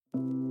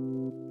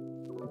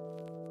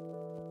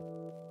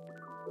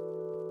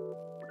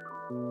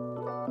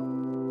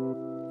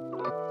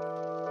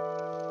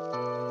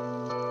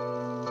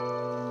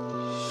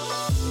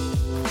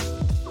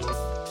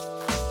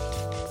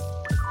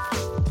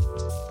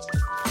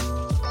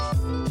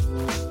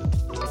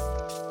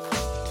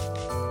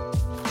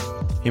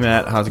Hey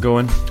Matt, how's it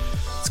going?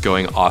 It's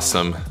going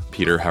awesome.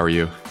 Peter, how are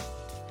you?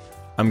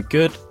 I'm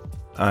good.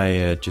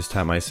 I just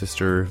had my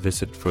sister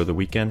visit for the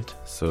weekend,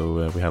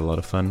 so we had a lot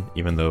of fun,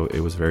 even though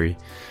it was very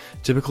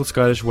typical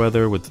Scottish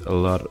weather with a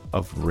lot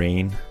of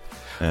rain.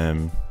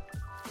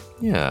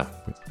 Yeah.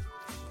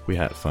 We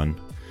had fun.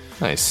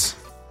 Nice.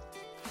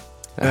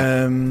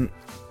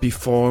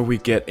 Before we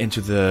get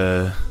into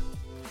the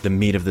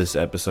meat of this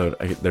episode,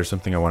 there's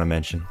something I want to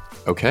mention.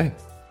 Okay.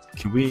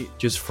 Can we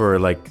just for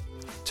like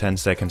 10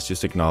 seconds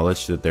just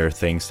acknowledge that there are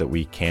things that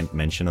we can't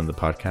mention on the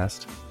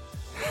podcast?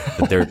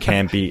 That there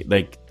can be,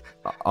 like,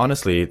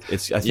 honestly, I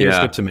think it's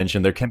good to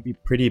mention there can be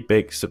pretty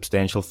big,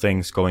 substantial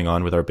things going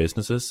on with our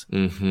businesses.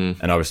 Mm-hmm.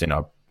 And obviously in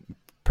our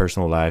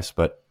personal lives,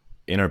 but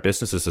in our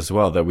businesses as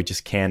well, that we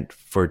just can't,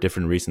 for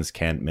different reasons,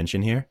 can't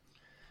mention here.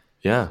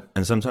 Yeah.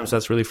 And sometimes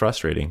that's really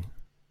frustrating.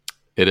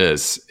 It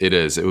is.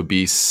 It would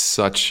be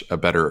such a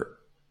better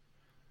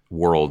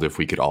world if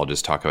we could all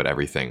just talk about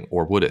everything,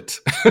 or would it?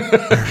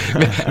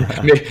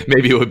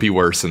 Maybe it would be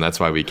worse, and that's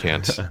why we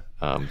can't.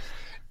 And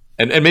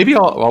maybe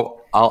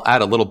I'll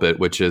add a little bit,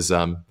 which is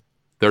there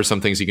are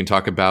some things you can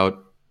talk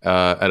about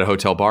at a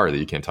hotel bar that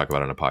you can't talk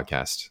about on a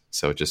podcast.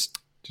 So it just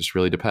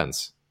really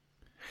depends.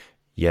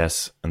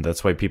 Yes, and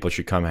that's why people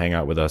should come hang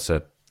out with us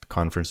at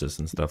conferences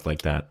and stuff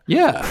like that.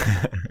 Yeah,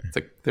 it's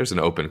like there's an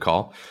open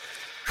call.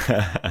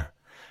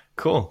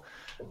 Cool.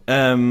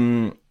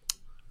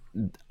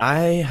 I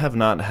have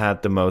not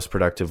had the most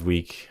productive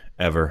week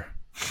ever.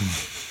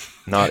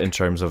 Not in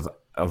terms of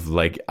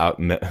like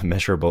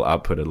measurable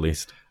output, at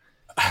least.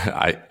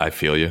 I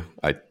feel you.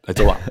 I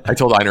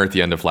told Einar at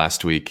the end of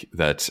last week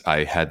that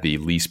I had the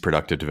least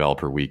productive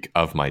developer week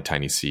of my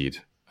Tiny Seed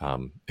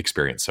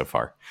experience so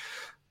far.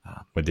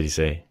 What did he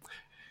say?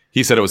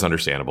 He said it was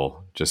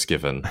understandable, just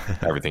given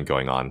everything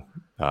going on,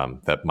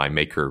 that my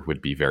maker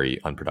would be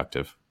very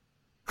unproductive.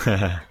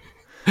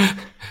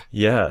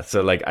 Yeah,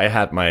 so like I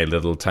had my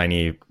little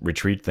tiny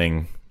retreat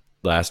thing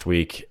last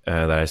week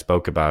that I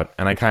spoke about,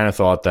 and I kind of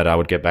thought that I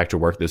would get back to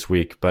work this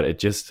week, but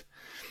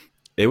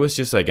it was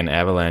just like an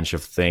avalanche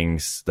of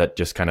things that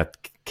just kind of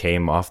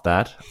came off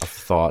that, of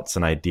thoughts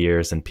and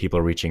ideas and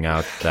people reaching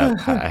out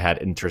that I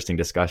had interesting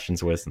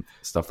discussions with and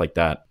stuff like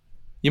that.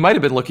 You might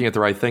have been looking at the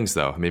right things,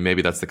 though. I mean,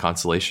 maybe that's the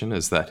consolation,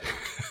 is that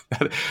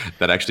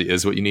that actually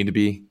is what you need to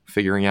be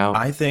figuring out.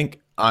 I think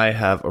I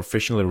have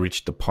officially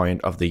reached the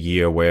point of the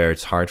year where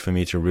it's hard for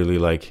me to really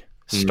like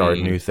start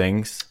new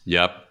things.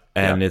 Yep.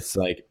 And it's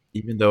like,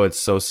 even though it's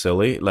so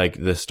silly,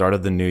 like the start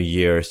of the new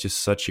year is just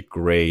such a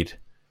great,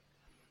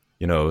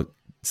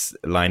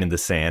 line in the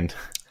sand.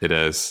 It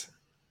is.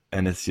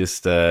 And it's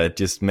just, it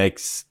just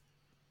makes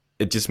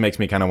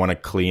me kind of want to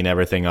clean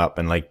everything up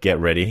and like get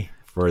ready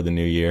for the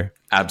new year.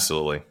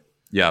 Absolutely.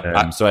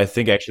 Yeah. So I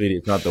think actually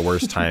it's not the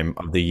worst time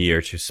of the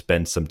year to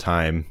spend some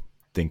time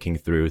thinking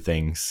through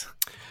things.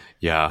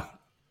 Yeah.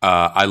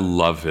 I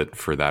love it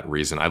for that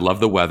reason. I love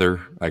the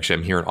weather. Actually,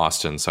 I'm here in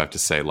Austin, so I have to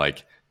say,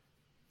 like,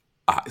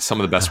 some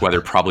of the best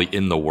weather probably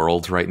in the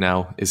world right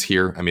now is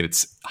here. I mean,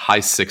 it's high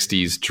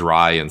 60s,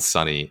 dry and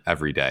sunny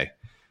every day,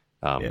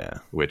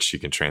 which you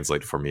can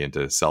translate for me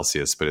into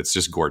Celsius, but it's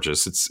just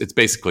gorgeous. It's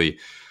basically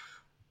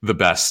the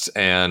best.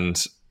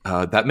 And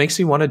that makes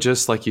me want to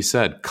just, like you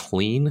said,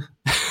 clean,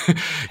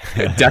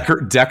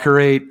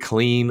 decorate,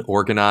 clean,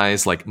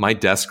 organize. Like my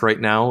desk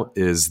right now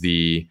is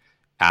the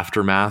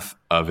aftermath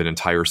of an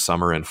entire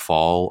summer and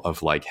fall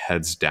of like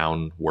heads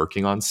down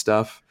working on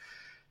stuff.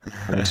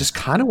 And I just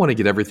kind of want to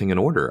get everything in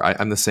order.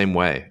 I'm the same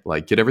way.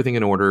 Like get everything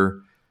in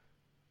order,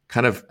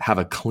 kind of have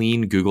a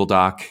clean Google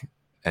Doc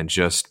and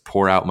just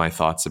pour out my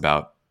thoughts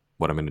about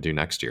what I'm going to do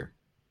next year.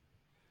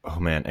 Oh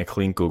man, a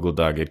clean Google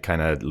Doc,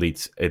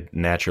 it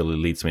naturally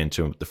leads me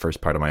into the first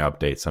part of my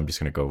update, so I'm just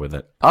going to go with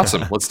it.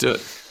 Awesome, let's do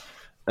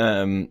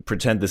it.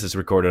 Pretend this is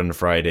recorded on a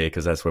Friday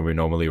because that's when we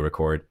normally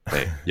record.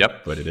 Hey,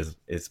 yep. But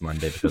it's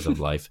Monday because of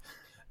life.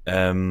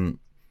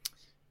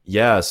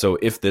 Yeah, so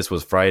if this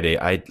was Friday,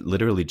 I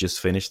literally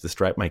just finished the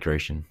Stripe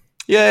migration.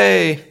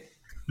 Yay!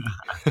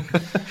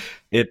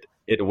 It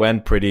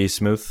went pretty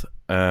smooth.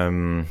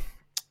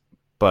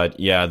 But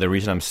yeah, the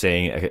reason I'm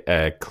saying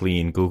a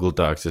clean Google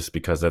Docs is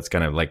because that's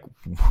kind of like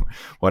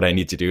what I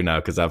need to do now,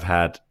 because I've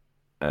had,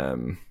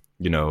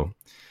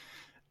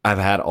 I've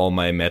had all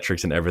my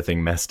metrics and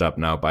everything messed up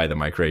now by the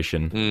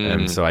migration.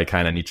 And so I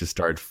kind of need to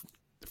start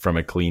from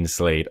a clean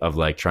slate of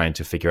like trying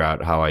to figure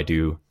out how I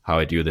do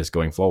this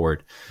going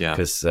forward. Yeah.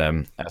 Because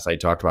as I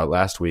talked about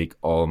last week,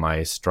 all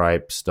my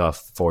Stripe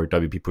stuff for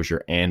WP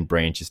Pusher and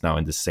Branch is now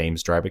in the same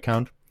Stripe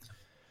account.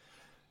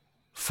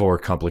 For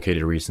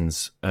complicated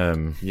reasons.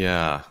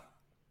 Yeah.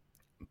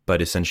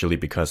 But essentially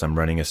because I'm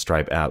running a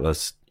Stripe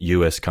Atlas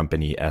US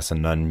company as a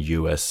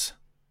non-US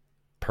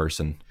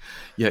person.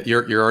 Yeah,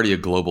 you're already a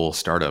global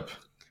startup.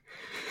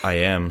 I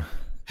am.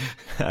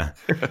 I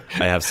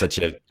have such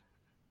a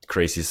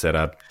crazy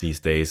setup these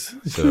days.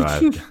 So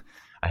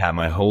I have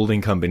my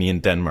holding company in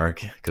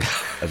Denmark, because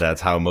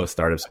that's how most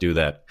startups do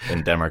that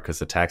in Denmark, because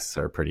the taxes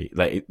are pretty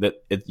like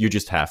you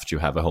just have to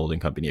have a holding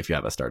company if you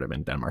have a startup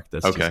in Denmark.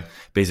 That's okay.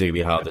 just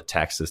basically how the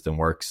tax system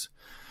works.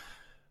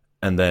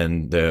 and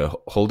then the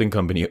holding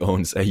company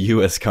owns a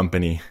US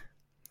company,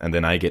 and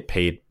then I get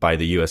paid by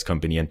the US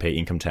company and pay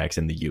income tax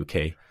in the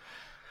UK.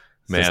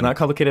 So it's not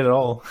complicated at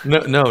all.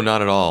 No,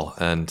 not at all.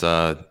 And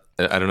I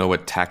don't know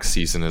what tax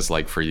season is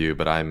like for you,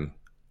 but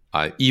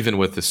even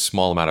with this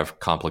small amount of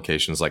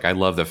complications, like I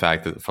love the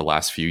fact that for the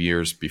last few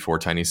years before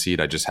Tiny Seed,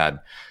 I just had,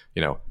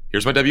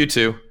 here's my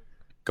W-2,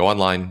 go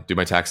online, do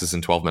my taxes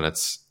in 12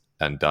 minutes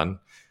and done.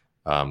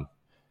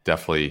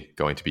 Definitely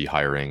going to be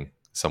hiring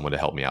someone to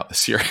help me out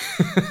this year.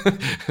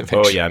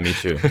 Oh yeah, me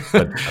too.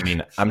 But I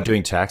mean, I'm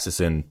doing taxes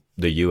in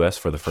the US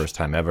for the first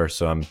time ever.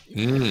 So I'm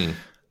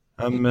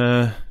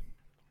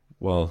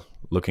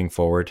looking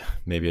forward,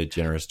 maybe a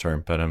generous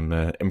term, but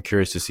I'm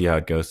curious to see how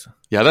it goes.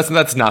 Yeah,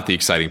 that's not the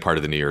exciting part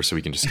of the new year, so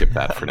we can just skip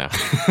that for now.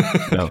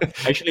 No,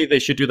 actually, they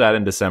should do that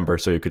in December,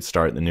 so you could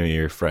start the new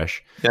year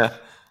fresh. Yeah,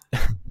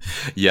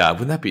 yeah.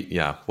 Wouldn't that be?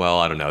 Yeah. Well,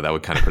 I don't know. That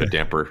would kind of put a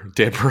damper on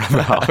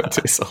the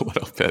holidays a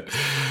little bit.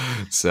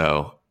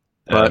 So,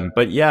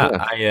 but yeah,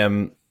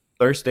 I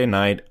Thursday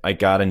night I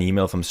got an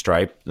email from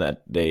Stripe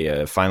that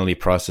they finally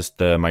processed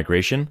the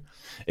migration.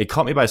 It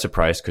caught me by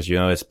surprise because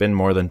it's been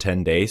more than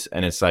 10 days,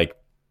 and it's like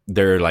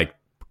there are like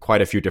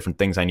quite a few different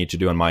things I need to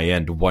do on my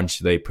end once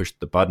they push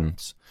the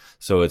buttons.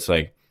 So it's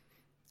like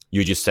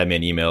you just send me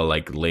an email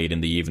like late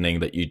in the evening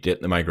that you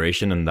did the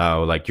migration, and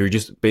now like you're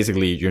just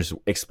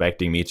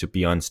expecting me to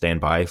be on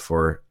standby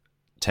for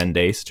 10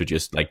 days to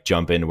just like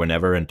jump in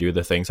whenever and do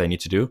the things I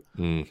need to do.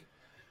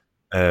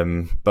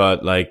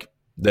 But like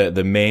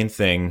the main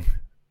thing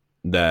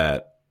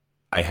that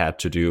I had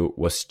to do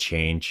was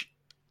change,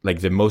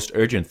 like the most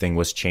urgent thing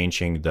was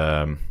changing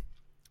the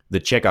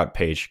checkout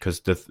page,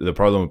 because the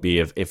problem would be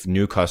if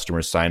new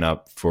customers sign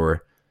up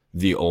for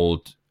the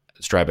old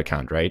Stripe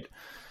account, right?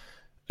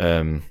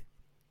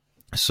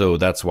 So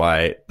that's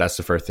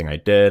the first thing I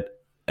did,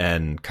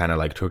 and kind of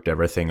like hooked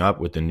everything up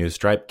with the new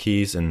Stripe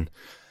keys. And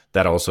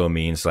that also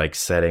means like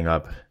setting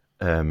up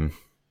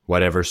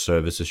whatever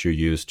services you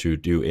use to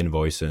do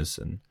invoices,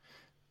 and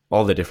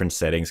all the different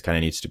settings kind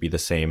of needs to be the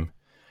same.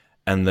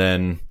 And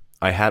then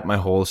I had my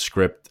whole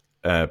script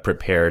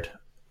prepared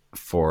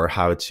for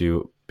how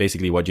to,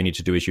 basically what you need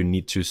to do is you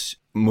need to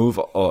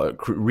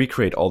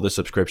recreate all the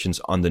subscriptions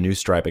on the new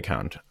Stripe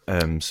account.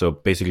 So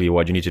basically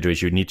what you need to do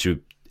is you need to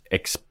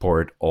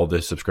export all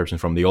the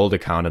subscriptions from the old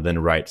account and then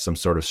write some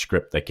sort of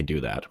script that can do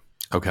that.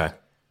 Okay.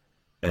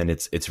 And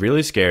it's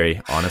really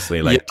scary,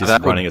 honestly, like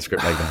running a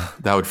script like that.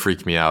 That would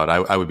freak me out.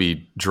 I would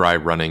be dry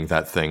running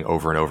that thing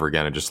over and over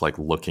again and just like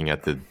looking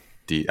at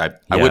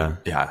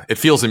it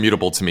feels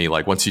immutable to me.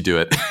 Like once you do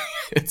it,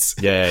 it's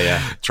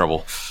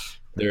trouble.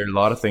 There are a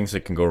lot of things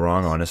that can go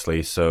wrong,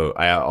 honestly. So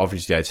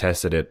I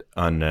tested it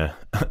on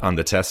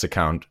the test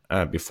account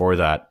before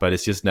that, but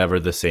it's just never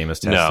the same as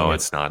testing. No,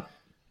 it's not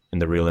in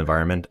the real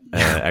environment.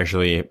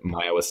 Actually,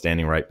 Maya was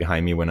standing right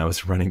behind me when I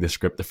was running the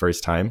script the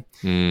first time,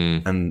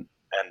 and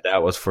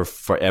that was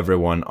for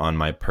everyone on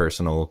my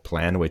personal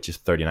plan, which is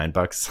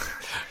 $39.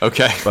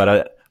 Okay,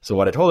 but so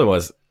what I told her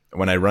was,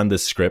 when I run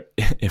this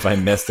script, if I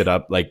messed it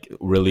up like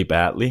really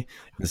badly,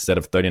 instead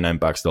of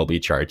 $39, they'll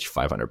be charged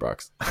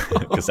 $500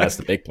 because that's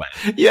the big plan.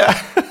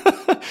 Yeah.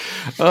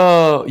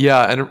 Oh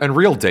yeah. And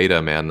real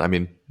data, man. I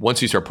mean,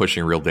 once you start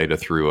pushing real data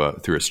through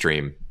a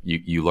stream,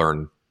 you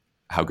learn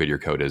how good your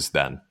code is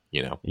then,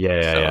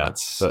 Yeah.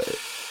 So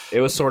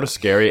it was sort of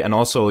scary. And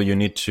also you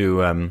need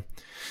to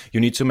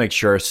make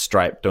sure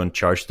Stripe don't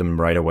charge them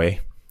right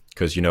away.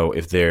 Because,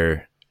 if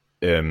they're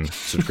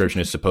subscription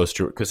is supposed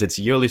to, because it's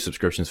yearly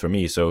subscriptions for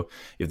me, so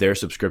if their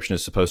subscription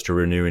is supposed to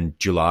renew in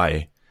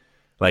July,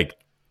 like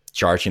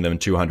charging them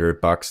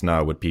 $200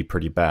 now would be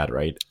pretty bad,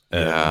 right?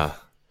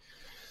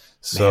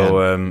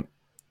 So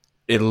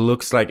it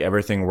looks like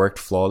everything worked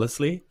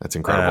flawlessly. That's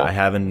incredible. I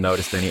haven't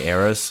noticed any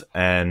errors,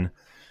 and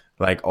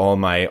like all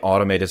my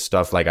automated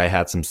stuff, like I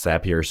had some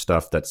Zapier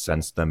stuff that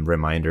sends them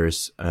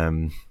reminders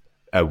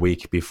a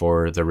week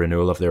before the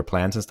renewal of their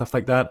plans and stuff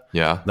like that.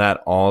 Yeah.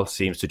 That all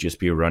seems to just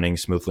be running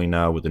smoothly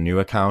now with the new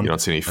account. You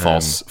don't see any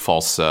false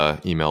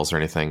emails or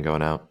anything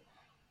going out?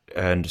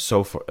 And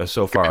so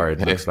far it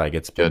looks like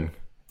it's been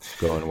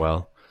going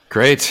well.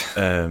 Great.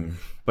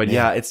 But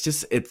yeah, it's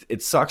just,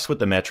 it sucks with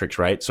the metrics,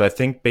 right? So I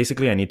think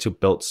basically I need to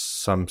build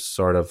some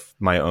sort of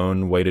my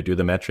own way to do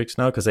the metrics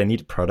now, because I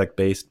need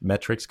product-based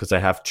metrics, because I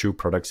have 2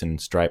 products in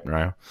Stripe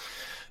now.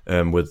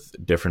 With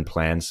different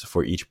plans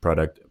for each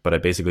product, but I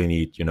basically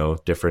need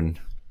different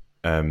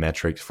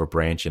metrics for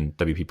Branch and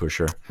WP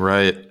Pusher.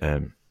 Right.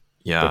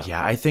 Yeah. But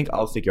yeah, I think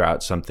I'll figure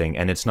out something,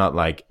 and it's not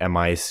like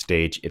MI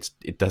stage.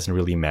 It doesn't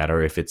really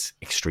matter if it's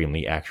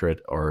extremely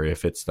accurate or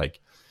if it's like,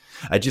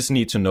 I just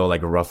need to know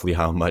like roughly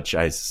how much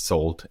I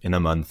sold in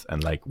a month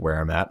and like where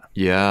I'm at.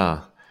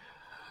 Yeah.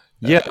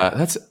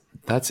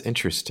 That's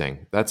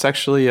interesting. That's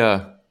actually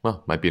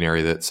might be an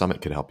area that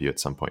Summit could help you at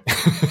some point.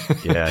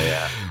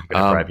 Yeah. I'm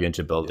gonna drive you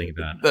into building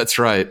that. That's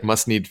right.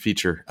 Must need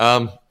feature.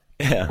 Well,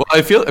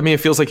 it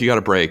feels like you got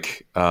a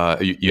break.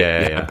 You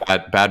had a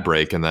bad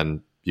break, and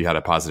then you had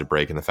a positive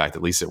break, and the fact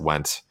at least it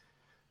went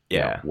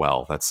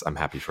well. I'm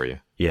happy for you.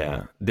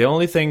 Yeah. The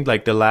only thing,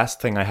 like the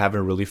last thing I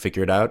haven't really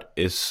figured out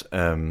is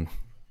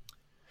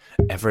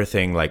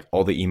everything, like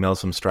all the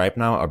emails from Stripe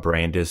now are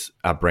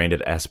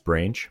branded as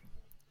Branch.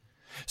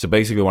 So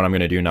basically what I'm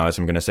going to do now is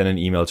I'm going to send an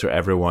email to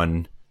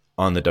everyone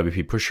on the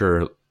WP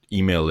Pusher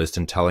email list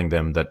and telling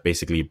them that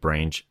basically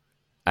Branch,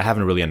 I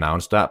haven't really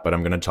announced that, but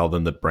I'm going to tell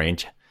them that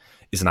Branch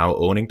is now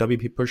owning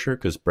WP Pusher,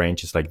 because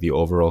Branch is like the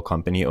overall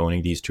company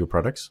owning these two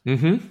products.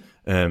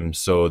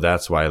 So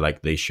that's why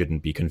like they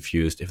shouldn't be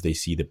confused if they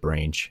see the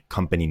Branch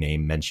company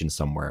name mentioned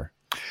somewhere.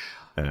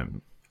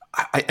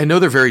 I know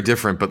they're very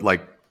different, but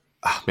like,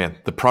 man,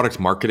 the product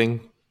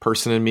marketing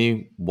person in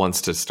me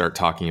wants to start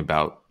talking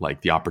about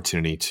like the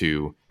opportunity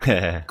to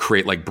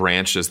create like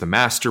Branch as the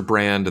master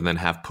brand, and then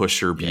have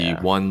Pusher be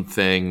one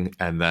thing,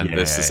 and then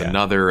this is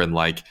another. And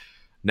like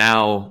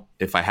now,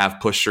 if I have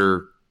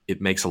Pusher,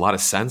 it makes a lot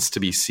of sense to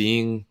be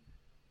seeing,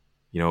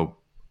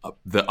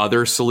 the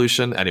other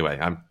solution. Anyway,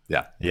 and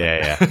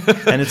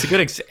it's a good.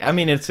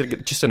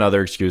 It's just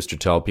another excuse to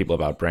tell people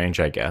about Branch,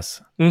 I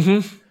guess.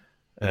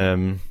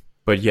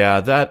 But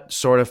yeah, that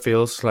sort of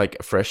feels like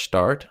a fresh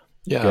start.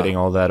 Yeah, getting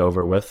all that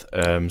over with.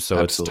 So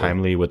absolutely. It's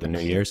timely with the New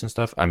Year's and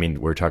stuff. I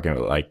mean, we're talking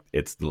about like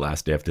it's the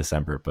last day of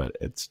December, but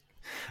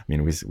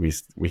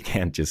we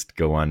can't just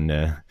go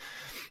on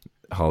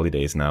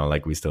holidays now.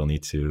 Like we still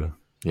need to.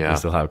 Yeah, we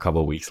still have a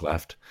couple of weeks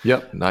left.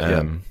 Yep, not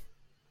yet.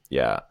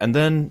 Yeah, and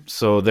then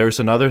so there's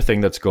another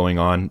thing that's going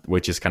on,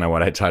 which is kind of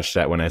what I touched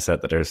at when I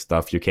said that there's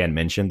stuff you can't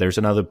mention. There's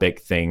another big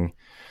thing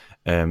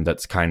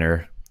that's kind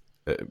of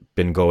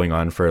been going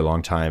on for a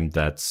long time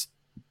that's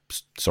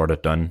sort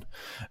of done.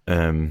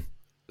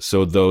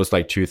 So those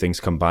like two things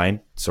combined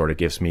sort of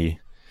gives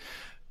me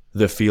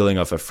the feeling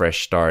of a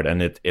fresh start,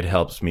 and it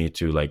helps me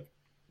to like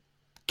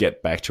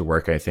get back to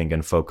work, I think,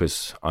 and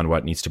focus on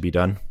what needs to be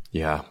done.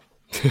 Yeah.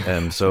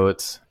 So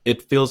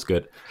it feels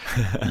good.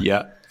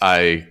 Yeah,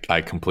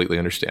 I completely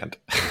understand.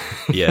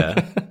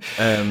 Yeah.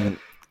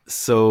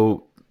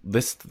 So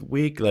this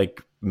week,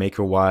 like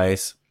maker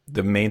wise,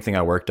 the main thing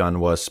I worked on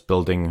was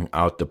building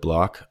out the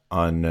blog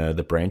on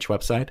the Branch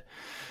website.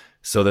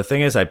 So the thing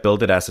is, I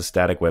built it as a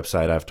static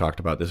website. I've talked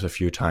about this a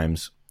few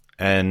times,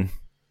 and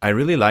I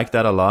really like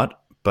that a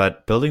lot.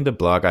 But building the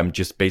blog, I'm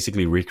just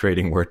basically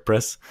recreating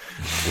WordPress,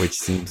 which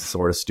seems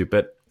sort of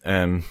stupid.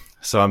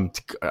 So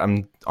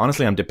I'm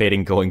honestly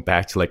debating going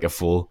back to like a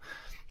full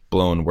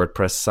blown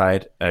WordPress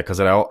site,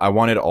 because I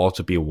want it all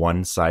to be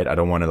one site. I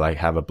don't want to like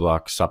have a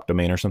blog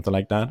subdomain or something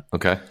like that.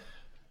 Okay.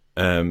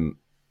 I'm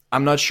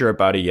not sure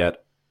about it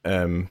yet.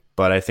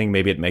 But I think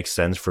maybe it makes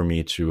sense for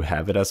me to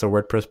have it as a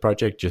WordPress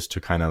project, just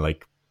to kind of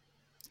like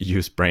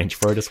use Branch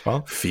for it as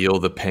well. Feel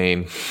the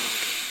pain.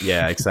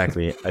 Yeah,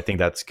 exactly. I think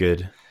that's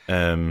good.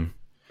 Yeah.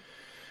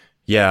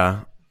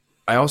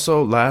 I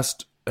also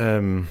last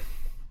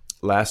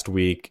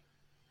week,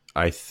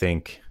 I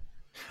think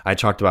I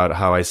talked about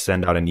how I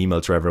send out an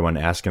email to everyone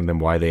asking them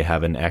why they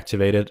haven't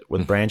activated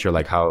with Branch, or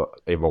like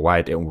why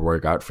it didn't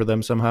work out for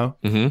them somehow.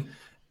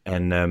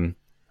 And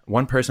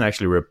one person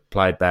actually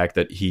replied back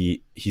that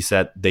he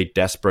said they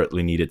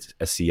desperately needed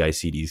a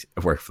CI/CD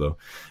workflow,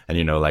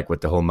 and like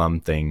with the whole mum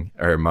thing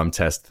or mum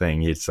test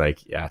thing, it's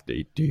like, yeah,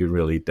 do you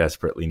really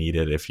desperately need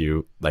it if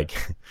you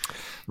like,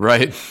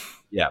 right?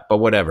 Yeah, but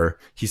whatever.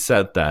 He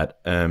said that,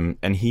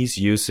 and he's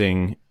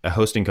using a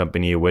hosting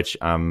company which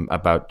I'm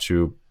about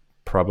to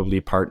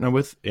probably partner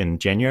with in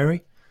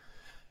January.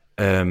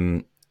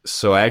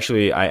 So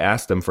I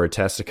asked them for a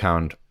test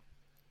account.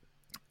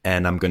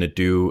 And I'm going to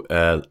do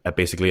I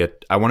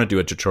want to do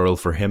a tutorial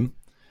for him.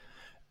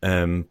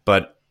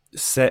 But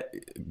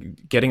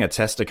getting a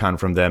test account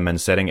from them and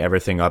setting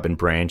everything up in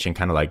Branch and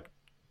kind of like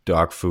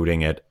dog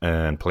fooding it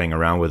and playing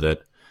around with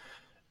it,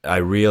 I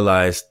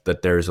realized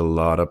that there's a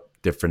lot of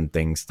different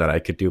things that I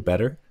could do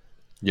better.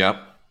 Yep.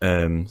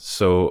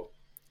 So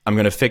I'm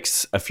going to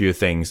fix a few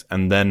things,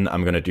 and then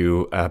I'm going to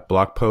do a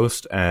blog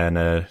post and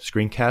a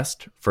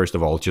screencast, first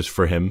of all, just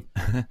for him,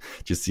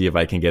 just see if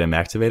I can get him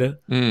activated.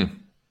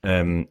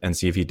 And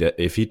see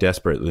if he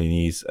desperately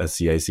needs a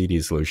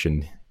CI/CD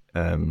solution.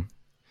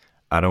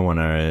 I don't want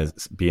to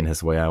be in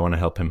his way. I want to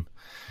help him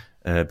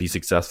be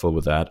successful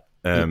with that.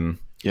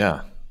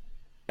 Yeah.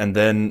 And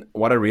then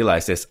what I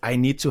realized is I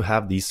need to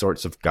have these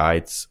sorts of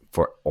guides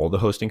for all the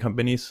hosting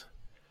companies.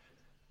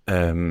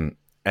 And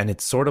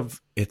it's sort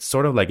of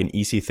like an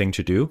easy thing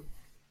to do.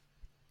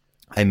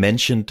 I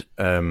mentioned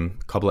a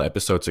couple of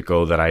episodes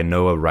ago that I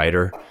know a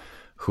writer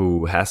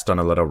who has done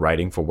a lot of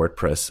writing for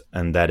WordPress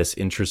and that is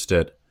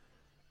interested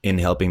in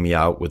helping me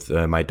out with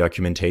my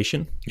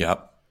documentation.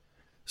 Yep.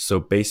 So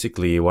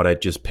basically what I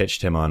just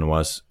pitched him on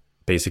was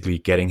basically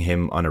getting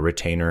him on a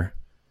retainer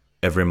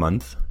every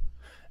month,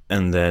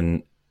 and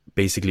then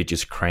basically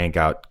just crank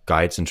out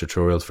guides and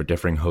tutorials for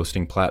different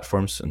hosting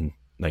platforms and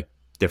like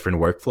different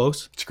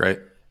workflows. It's great.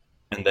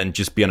 And then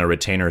just be on a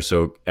retainer.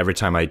 So every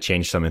time I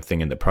change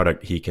something in the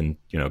product, he can,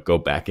 go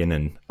back in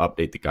and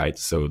update the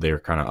guides so they're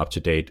kind of up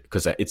to date,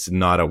 because it's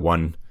not a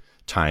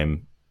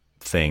one-time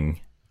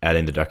thing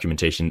adding the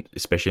documentation,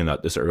 especially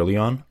not this early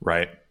on.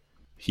 Right.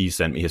 He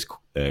sent me his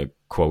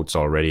quotes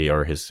already,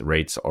 or his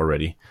rates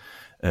already.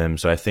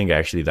 So I think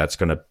actually that's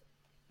going to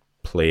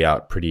play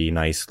out pretty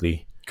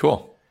nicely.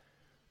 Cool.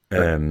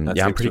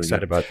 Yeah, I'm pretty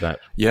excited about that.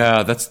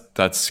 Yeah,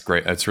 that's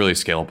great. It's really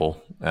scalable.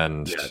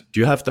 And Do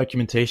you have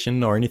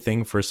documentation or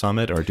anything for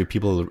Summit, or do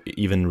people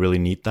even really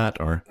need that?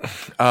 Or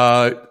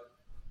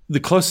the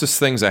closest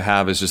things I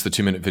have is just the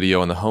 2-minute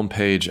video on the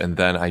homepage, and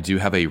then I do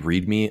have a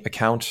README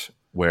account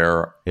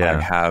where I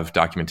have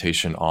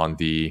documentation on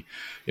the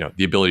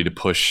ability to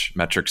push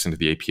metrics into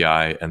the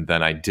API, and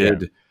then I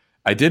did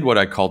what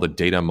I call the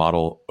data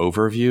model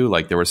overview.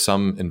 Like there were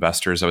some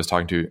investors I was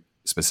talking to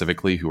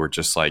specifically who were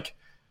just like,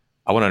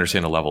 I want to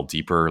understand a level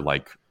deeper,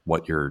 like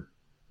what are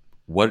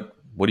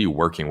you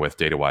working with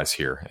data wise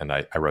here? And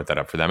I wrote that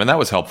up for them, and that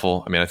was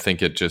helpful. I mean, I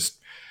think it just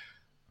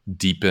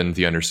deepened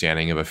the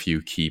understanding of a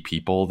few key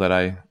people that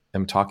I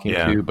am talking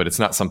to, but it's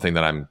not something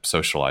that I'm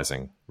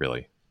socializing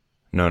really.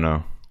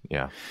 No.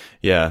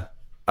 Yeah.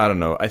 I don't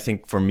know. I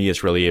think for me,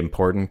 it's really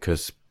important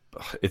because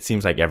it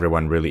seems like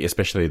everyone really,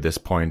 especially at this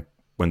point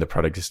when the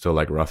product is still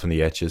like rough on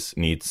the edges,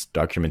 needs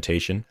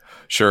documentation.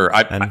 Sure.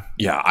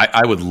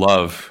 I would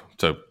love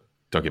to,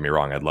 don't get me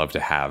wrong, I'd love to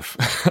have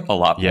a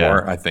lot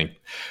more. I think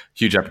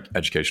huge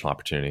educational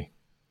opportunity.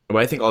 But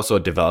I think also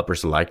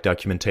developers like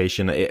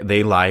documentation.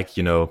 They like,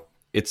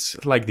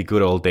 it's like the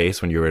good old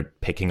days when you were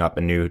picking up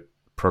a new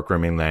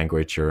programming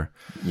language or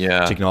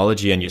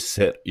technology, and you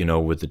sit,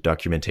 with the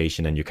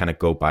documentation and you kind of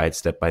go by it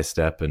step by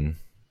step, and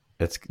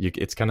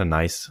it's kind of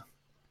nice.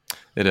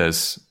 It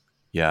is.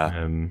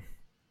 Yeah.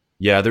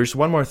 There's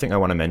one more thing I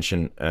want to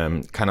mention,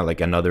 kind of like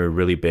another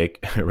really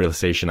big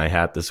realization I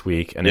had this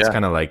week, and it's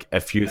kind of like a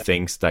few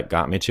things that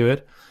got me to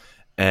it,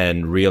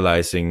 and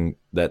realizing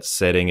that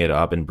setting it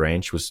up in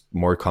Branch was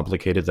more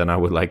complicated than I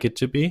would like it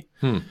to be.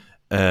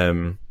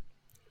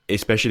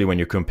 Especially when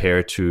you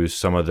compare to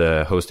some of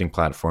the hosting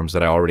platforms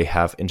that I already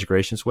have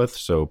integrations with,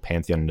 so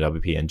Pantheon and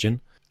WP Engine.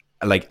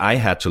 Like I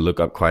had to look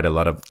up quite a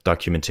lot of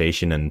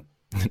documentation and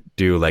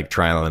do like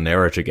trial and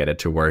error to get it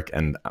to work,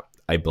 and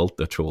I built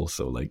the tool,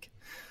 so like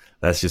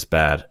that's just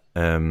bad.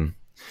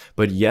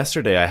 But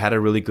yesterday I had a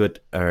really good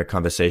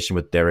conversation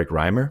with Derek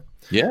Reimer.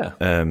 Yeah.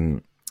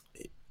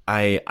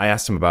 I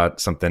asked him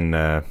about something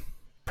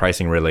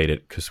pricing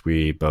related, because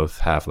we both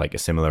have like a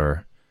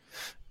similar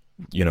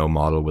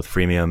model with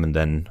freemium, and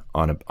then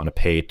on a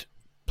paid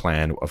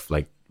plan of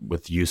like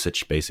with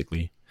usage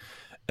basically.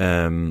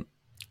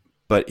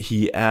 But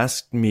he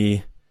asked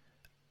me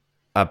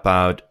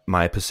about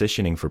my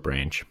positioning for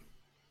Branch,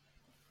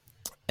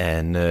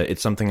 and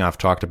it's something I've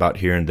talked about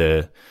here on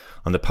the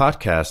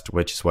podcast,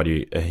 which is what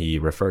he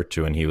referred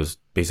to, and he was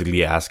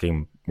basically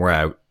asking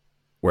where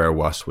I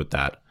was with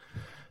that.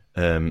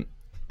 And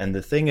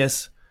the thing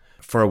is,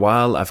 for a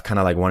while I've kind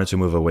of like wanted to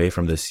move away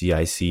from the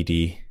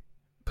CI/CD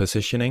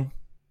positioning,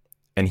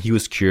 and he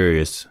was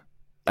curious,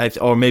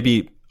 or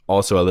maybe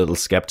also a little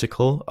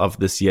skeptical of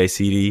the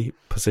CI/CD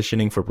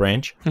positioning for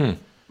Branch.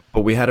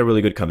 But we had a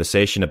really good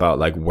conversation about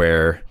like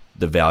where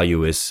the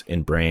value is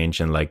in Branch,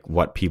 and like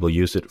what people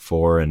use it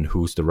for, and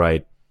who's the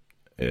right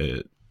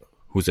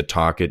who's a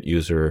target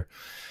user.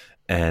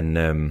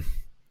 And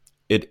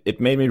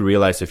it made me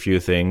realize a few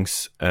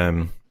things.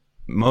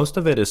 Most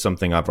of it is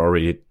something I've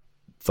already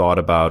thought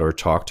about or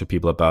talked to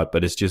people about,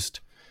 but it's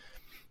just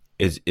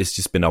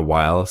been a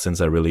while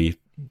since I really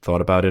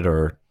thought about it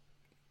or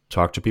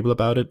talked to people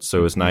about it. So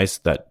it was nice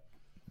that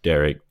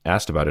Derek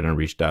asked about it and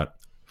reached out.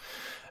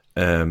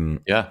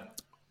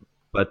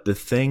 But the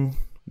thing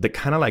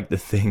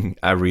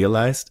I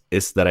realized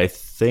is that I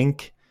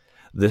think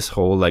this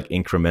whole like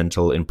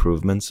incremental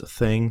improvements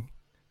thing,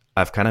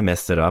 I've kind of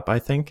messed it up, I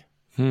think.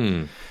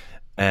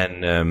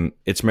 And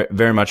it's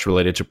very much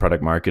related to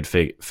product market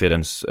fit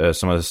and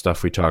some of the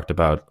stuff we talked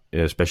about,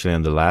 especially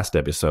in the last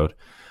episode.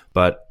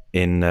 But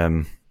in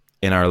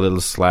our little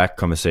Slack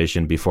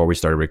conversation before we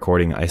started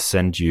recording, I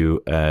sent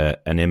you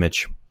an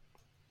image.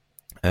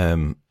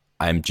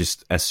 I'm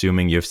just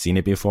assuming you've seen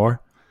it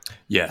before.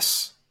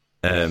 Yes.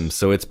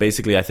 So it's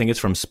basically, I think it's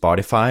from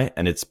Spotify,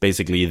 and it's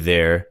basically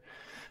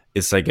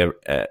it's like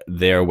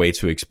their way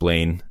to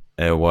explain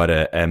what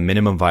a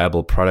minimum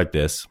viable product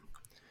is.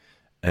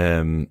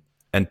 And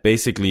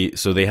basically,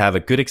 so they have a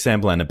good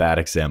example and a bad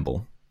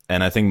example.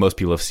 And I think most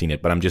people have seen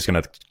it, but I'm just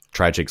going to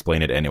try to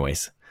explain it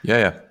anyways.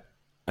 Yeah.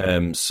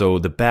 So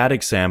the bad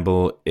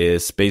example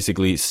is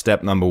basically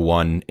step number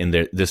one in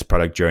this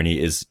product journey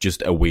is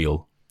just a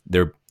wheel.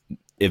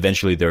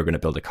 Eventually they're going to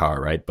build a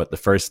car, right? But the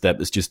first step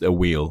is just a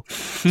wheel.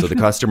 So the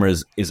customer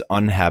is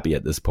unhappy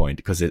at this point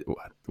because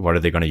what are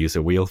they going to use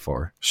a wheel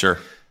for? Sure.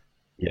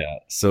 Yeah.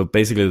 So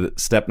basically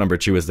step number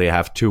two is they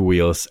have two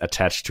wheels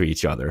attached to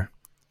each other.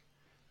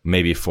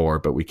 Maybe four,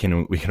 but we can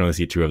only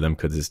see two of them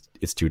because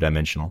it's two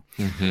dimensional.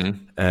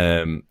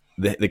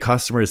 The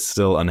customer is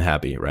still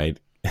unhappy, right?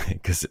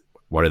 Because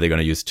what are they going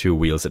to use two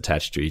wheels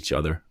attached to each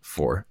other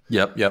for?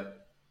 Yep.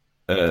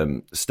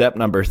 Step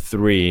number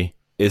three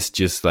is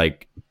just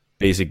like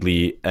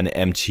basically an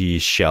empty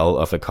shell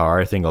of a car,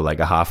 I think, or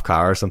like a half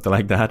car or something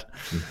like that.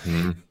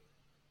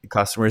 The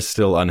customer is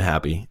still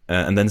unhappy.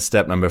 And then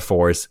step number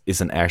four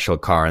is an actual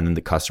car, and then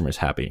the customer is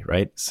happy,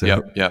 right? So,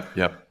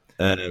 Yep.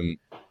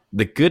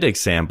 The good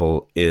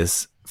example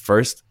is,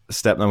 first,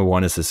 step number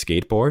one is a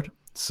skateboard.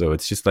 So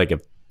it's just like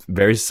a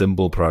very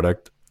simple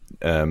product,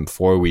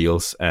 4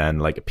 wheels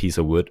and like a piece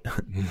of wood.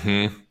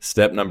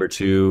 Step number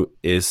 2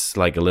 is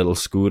like a little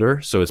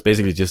scooter. So it's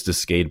basically just a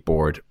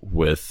skateboard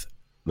with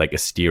like a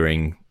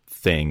steering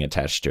thing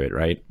attached to it,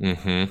 right?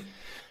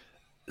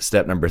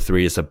 Step number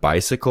 3 is a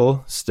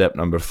bicycle. Step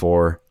number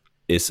 4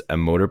 is a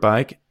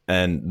motorbike.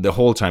 And the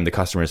whole time the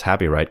customer is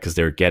happy, right? Because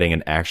they're getting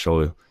an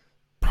actual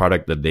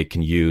product that they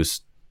can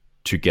use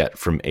to get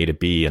from A to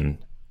B and,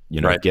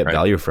 get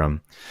value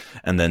from.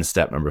 And then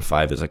step number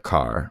 5 is a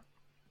car.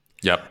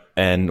 Yep.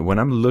 And when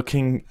I'm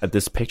looking at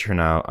this picture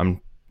now,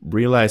 I'm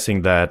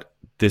realizing that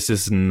this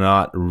is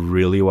not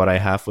really what I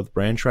have with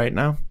Branch right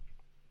now.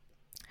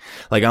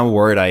 Like, I'm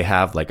worried I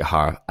have like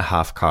a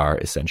half car,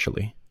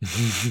 essentially.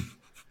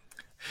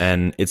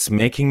 And it's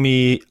making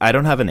me, I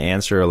don't have an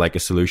answer or like a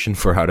solution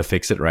for how to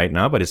fix it right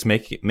now, but it's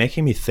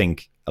making me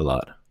think a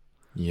lot.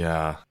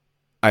 Yeah.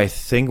 I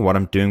think what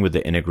I'm doing with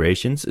the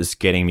integrations is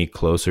getting me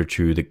closer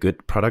to the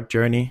good product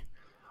journey,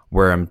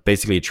 where I'm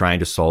basically trying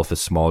to solve a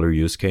smaller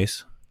use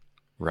case.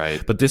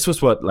 Right. But this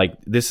is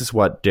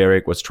what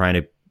Derek was trying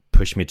to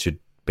push me to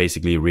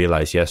basically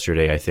realize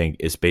yesterday, I think,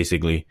 is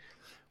basically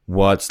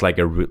what's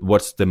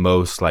the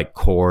most like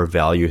core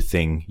value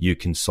thing you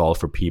can solve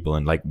for people,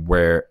 and like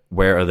where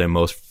are they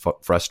most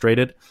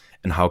frustrated,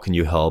 and how can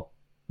you help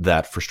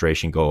that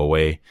frustration go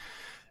away,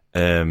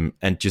 and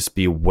just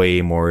be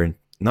way more,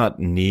 not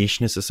niche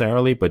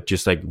necessarily, but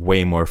just like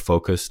way more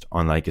focused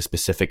on like a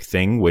specific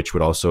thing, which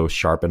would also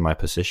sharpen my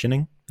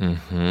positioning.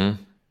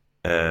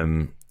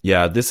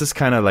 Yeah, this is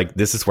kind of like,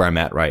 this is where I'm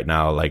at right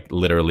now. Like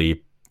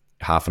literally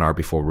half an hour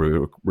before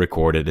we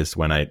recorded is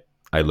when I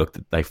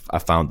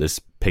found this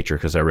picture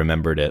because I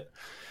remembered it.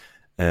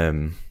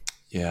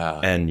 Yeah.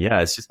 And yeah,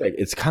 it's just like,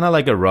 it's kind of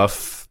like a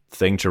rough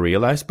thing to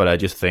realize, but I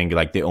just think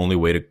like the only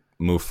way to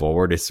move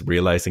forward is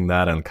realizing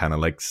that and kind of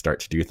like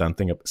start to do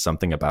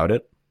something about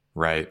it.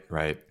 Right.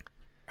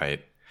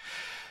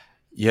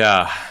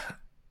 Yeah.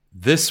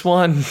 This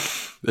one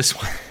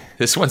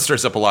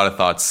stirs up a lot of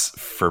thoughts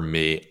for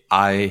me.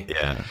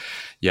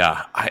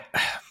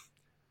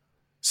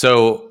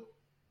 So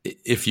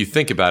if you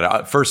think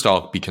about it, first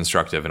I'll be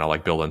constructive and I'll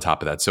like build on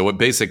top of that. So what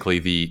basically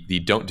the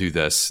don't do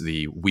this,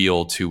 the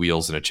wheel, 2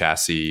 wheels and a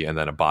chassis and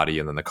then a body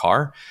and then the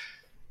car.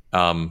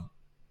 I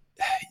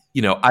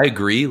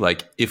agree.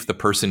 Like if the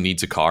person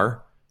needs a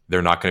car,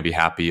 they're not going to be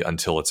happy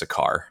until it's a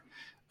car.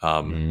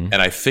 And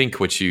I think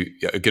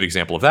a good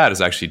example of that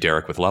is actually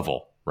Derek with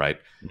Level, right?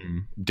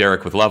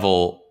 Derek with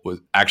Level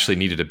actually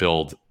needed to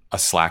build a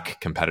Slack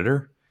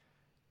competitor,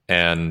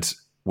 and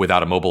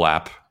without a mobile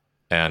app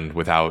and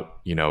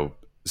without,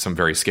 some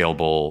very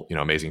scalable,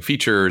 amazing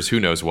features, who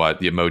knows what,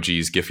 the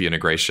emojis, Giphy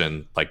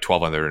integration, like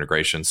 12 other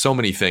integrations, so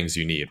many things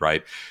you need,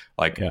 right?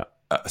 Like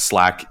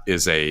Slack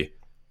is a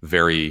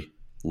very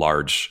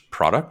large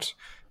product.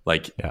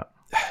 Like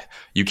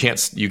you can't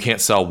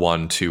sell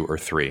 1, 2, or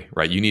 3,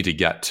 right? You need to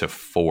get to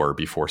 4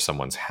 before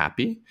someone's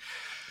happy.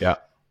 Yeah.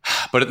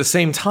 But at the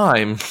same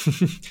time,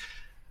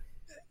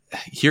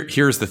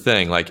 here's the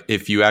thing. Like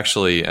if you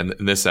actually, and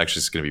this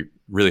actually is going to be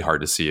really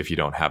hard to see if you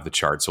don't have the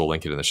chart, so we'll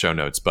link it in the show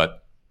notes.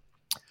 But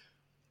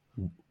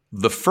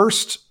the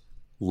first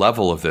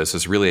level of this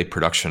is really a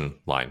production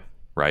line,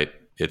 right?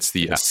 It's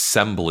the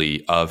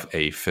assembly of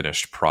a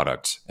finished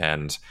product.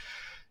 And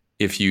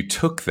if you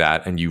took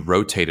that and you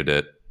rotated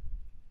it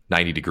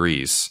 90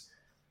 degrees,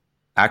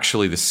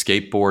 actually the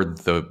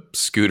skateboard, the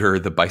scooter,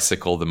 the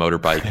bicycle, the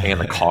motorbike,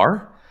 and the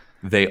car,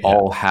 they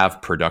all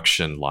have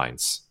production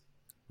lines,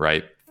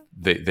 right?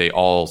 They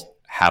all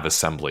have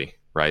assembly,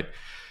 right?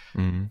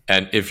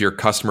 And if your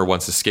customer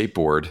wants a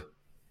skateboard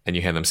and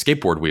you hand them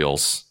skateboard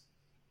wheels,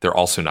 they're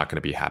also not going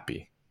to be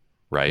happy,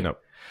 right? Nope.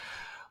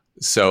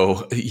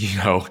 So,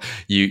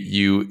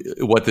 you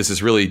what this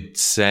is really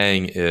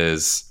saying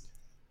is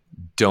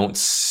don't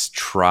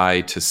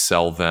try to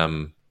sell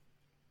them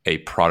a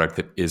product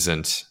that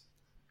isn't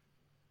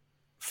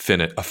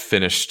a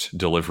finished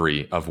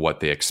delivery of what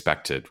they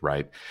expected,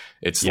 right?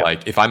 It's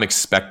like if I'm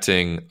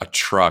expecting a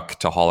truck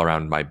to haul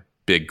around my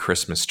big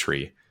Christmas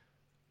tree,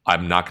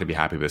 I'm not going to be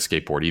happy with a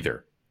skateboard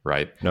either,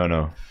 right?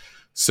 No.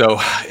 So,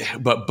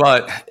 but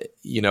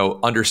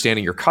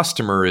understanding your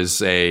customer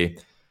is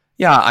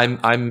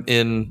I'm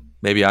in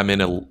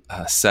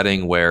a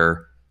setting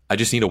where I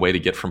just need a way to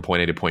get from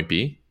point A to point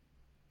B.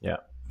 Yeah.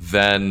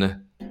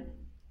 Then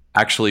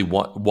actually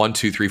 1,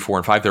 2, 3, 4,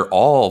 and 5, they're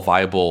all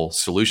viable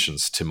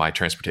solutions to my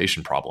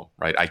transportation problem,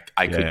 right?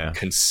 I could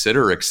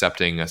consider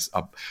accepting a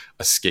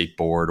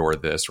skateboard or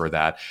this or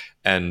that.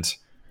 And,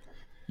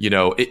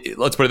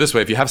 let's put it this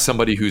way. If you have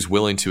somebody who's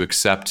willing to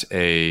accept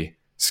a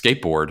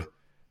skateboard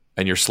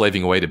and you're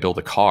slaving away to build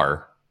a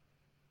car,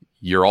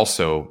 you're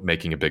also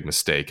making a big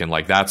mistake. And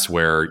like, that's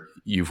where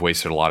you've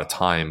wasted a lot of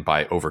time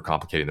by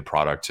overcomplicating the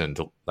product and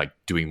like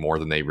doing more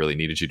than they really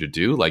needed you to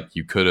do. Like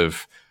you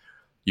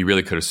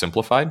really could have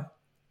simplified.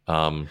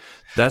 But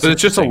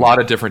it's just a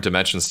lot of different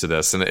dimensions to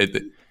this. And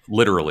it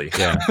literally.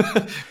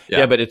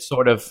 Yeah, but it's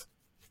sort of,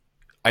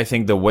 I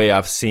think the way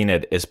I've seen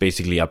it is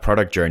basically a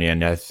product journey.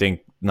 And I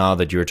think now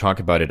that you're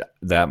talking about it,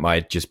 that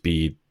might just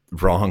be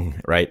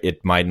wrong, right?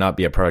 It might not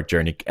be a product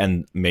journey,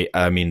 and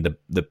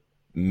the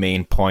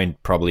main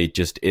point probably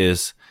just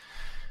is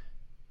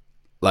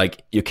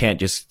like you can't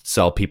just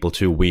sell people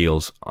 2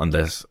 wheels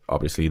unless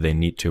obviously they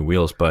need 2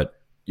 wheels, but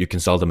you can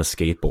sell them a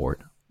skateboard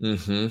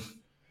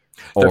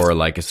or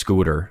like a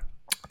scooter.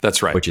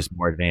 That's right. Which is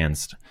more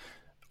advanced,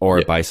 or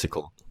a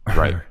bicycle.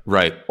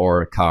 Right.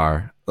 Or a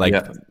car. Like,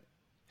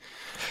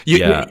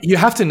 you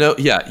have to know.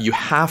 Yeah. You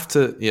have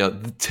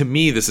to, to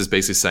me, this is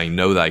basically saying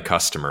know thy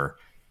customer.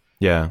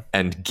 Yeah.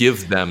 And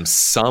give them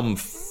some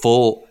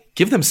full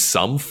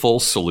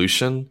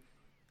solution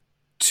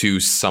to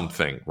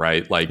something,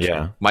 right? Like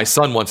my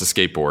son wants a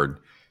skateboard,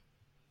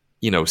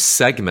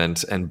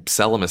 segment and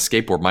sell him a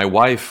skateboard. My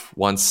wife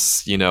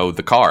wants,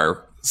 the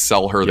car,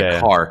 sell her the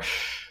car.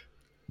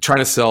 Trying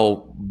to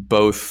sell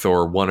both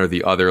or one or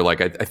the other.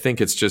 Like, I think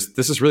this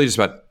is really just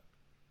about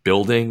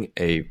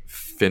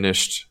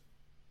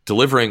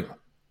delivering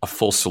a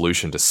full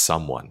solution to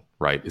someone,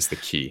 right? Is the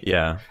key.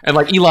 Yeah. And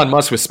like Elon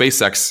Musk with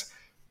SpaceX,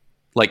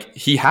 like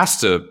he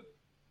has to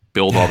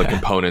build all the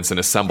components and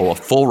assemble a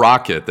full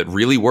rocket that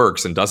really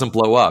works and doesn't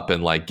blow up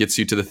and like gets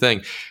you to the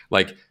thing.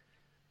 Like,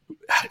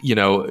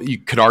 you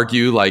could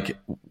argue like,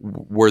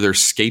 were there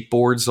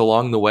skateboards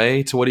along the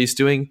way to what he's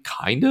doing?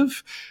 Kind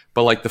of.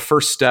 But like the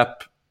first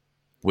step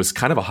was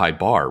kind of a high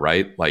bar,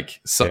 right? Like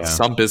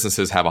some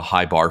businesses have a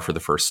high bar for the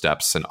first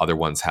steps and other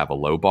ones have a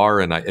low bar.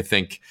 And I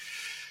think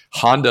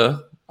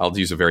Honda, I'll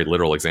use a very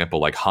literal example,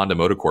 like Honda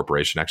Motor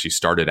Corporation actually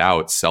started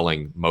out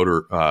selling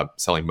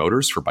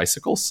motors for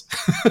bicycles.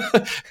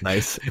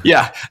 Nice.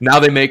 Yeah.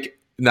 Now they make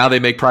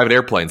private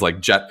airplanes,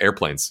 like jet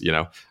airplanes,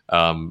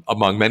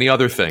 among many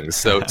other things.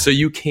 So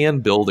you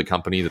can build a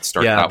company that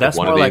starts out with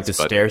one of these. That's more like the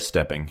stair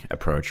stepping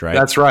approach, right?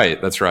 That's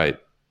right.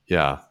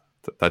 Yeah.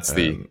 That's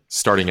the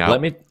starting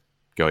out.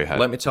 Go ahead.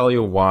 Let me tell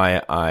you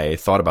why I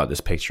thought about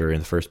this picture in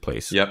the first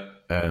place. Yep.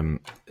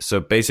 So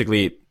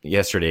basically,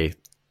 yesterday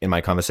in my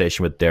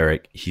conversation with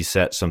Derek, he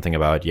said something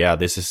about,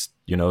 this is,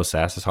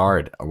 SaaS is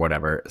hard or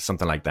whatever,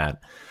 something like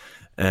that.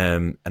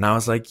 And I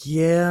was like,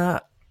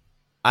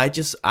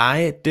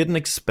 I didn't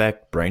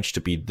expect Branch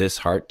to be this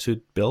hard to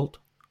build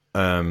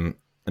and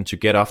to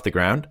get off the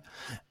ground.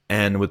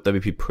 And with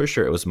WP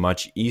Pusher, it was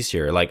much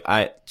easier.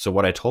 So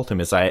what I told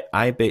him is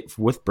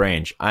with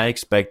Branch, I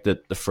expected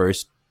the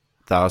first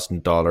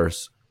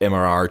 $1,000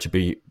 MRR to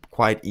be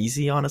quite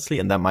easy, honestly,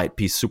 and that might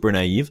be super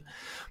naive,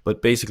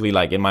 but basically,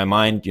 like in my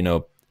mind,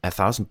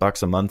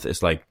 $1,000 a month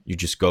is like you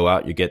just go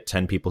out, you get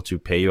 10 people to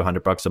pay you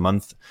 $100 a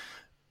month,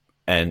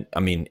 and I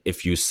mean,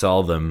 if you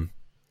sell them,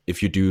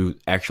 if you do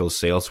actual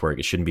sales work,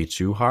 it shouldn't be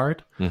too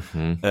hard.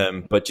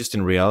 But just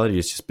in reality,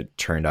 it's just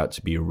turned out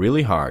to be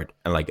really hard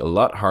and like a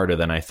lot harder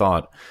than I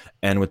thought.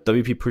 And with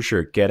WP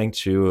Pusher, getting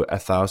to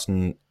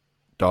 $1,000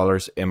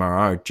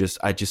 MRR,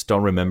 I just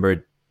don't remember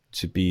it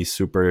to be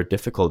super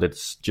difficult.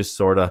 It's just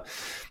sort of,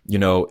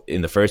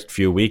 in the first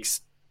few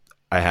weeks,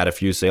 I had a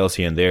few sales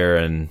here and there,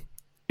 and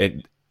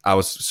I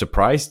was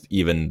surprised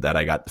even that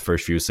I got the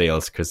first few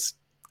sales because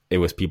it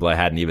was people I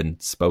hadn't even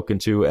spoken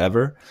to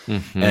ever.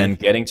 And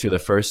getting to the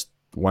first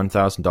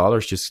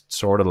 $1,000 just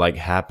sort of like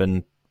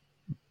happened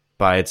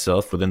by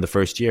itself within the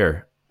first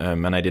year.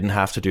 And I didn't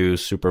have to do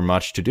super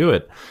much to do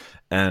it.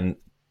 And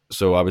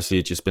so obviously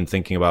it's just been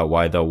thinking about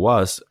why that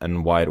was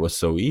and why it was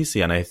so easy.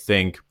 And I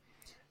think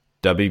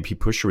WP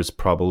Pusher is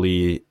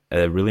probably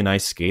a really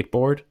nice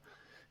skateboard,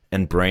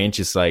 and Branch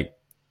is like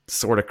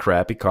sort of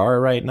crappy car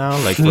right now,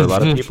 like for a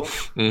lot of people.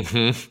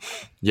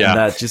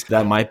 Yeah, and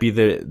that might be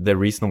the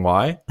reason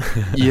why.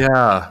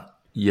 Yeah.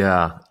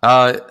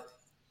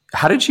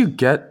 How did you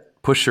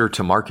get Pusher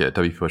to market?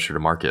 WP Pusher to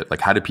market?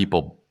 Like, how did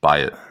people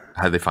buy it?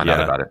 How did they find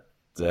out about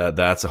it?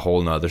 That's a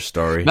whole nother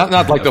story. Not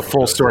like the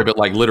full story, but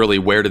like literally,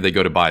 where did they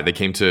go to buy it? They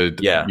came to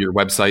your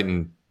website,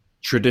 and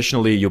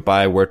traditionally you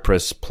buy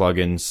WordPress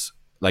plugins.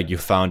 Like you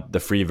found the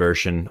free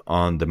version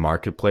on the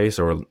marketplace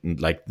or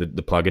like the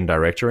plugin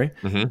directory.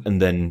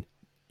 And then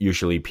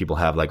usually people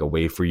have like a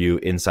way for you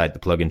inside the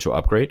plugin to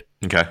upgrade.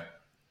 Okay.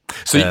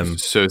 So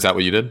is that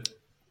what you did?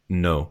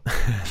 No,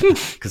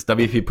 because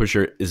WP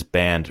Pusher is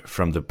banned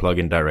from the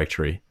plugin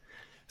directory.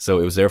 So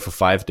it was there for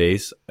 5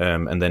 days.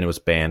 And then it was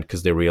banned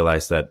because they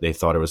realized that they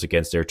thought it was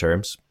against their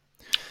terms.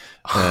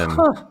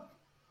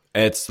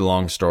 It's a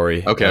long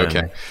story. Okay.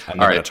 I'm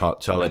not going to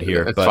tell it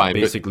here. But fine,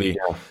 basically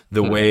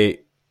the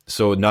way...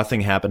 So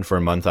nothing happened for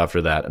a month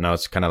after that, and I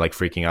was kind of like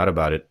freaking out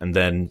about it. And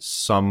then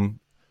somehow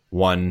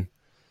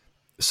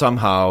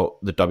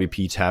the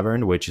WP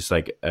Tavern, which is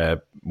like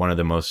one of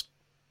the most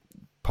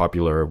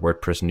popular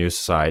WordPress news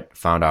site,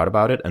 found out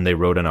about it, and they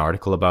wrote an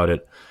article about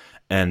it.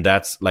 And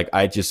that's like,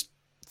 I just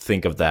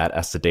think of that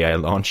as the day I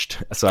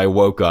launched. So I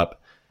woke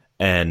up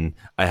and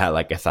I had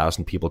like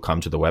 1,000 people come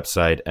to the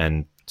website,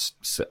 and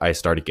I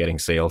started getting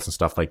sales and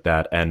stuff like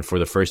that. And for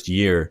the first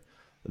year,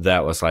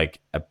 that was like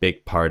a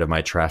big part of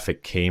my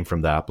traffic came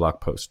from that blog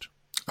post.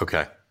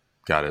 Okay.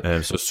 Got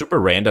it. So super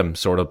random,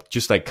 sort of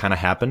just like kind of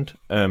happened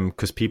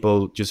because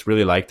people just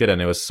really liked it, and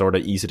it was sort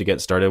of easy to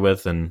get started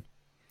with. And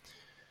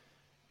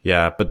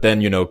but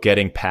then,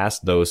 getting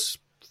past those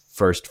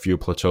first few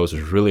plateaus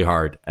was really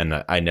hard,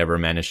 and I never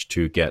managed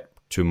to get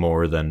to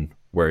more than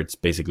where it's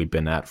basically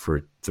been at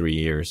for 3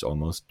 years,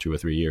 almost 2 or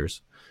 3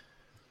 years.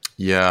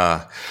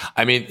 Yeah.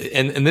 I mean,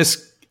 and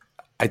this,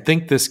 I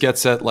think this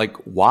gets at like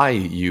why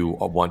you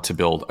want to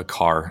build a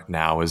car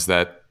now is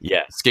that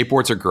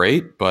skateboards are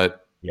great,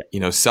 but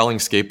selling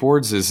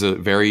skateboards is a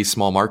very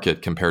small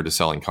market compared to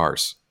selling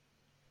cars.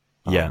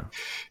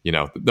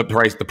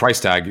 The price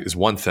tag is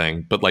one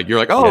thing, but like you're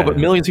like, but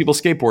millions of people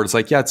skateboard. It's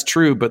like, it's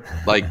true, but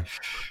like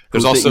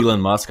there's also the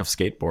Elon Musk of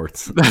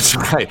skateboards. That's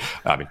right.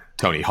 I mean,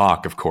 Tony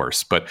Hawk, of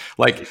course, but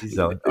like,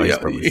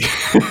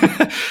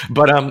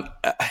 but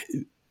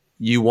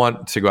you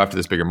want to go after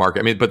this bigger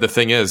market. I mean, but the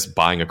thing is,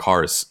 buying a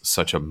car is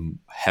such a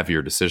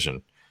heavier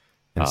decision.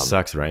 It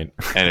sucks, right?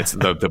 And it's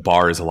the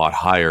bar is a lot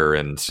higher,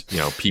 and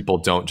people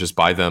don't just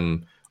buy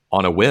them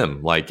on a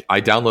whim. Like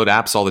I download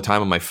apps all the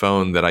time on my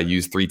phone that I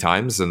use 3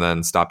 times and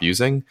then stop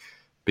using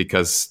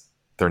because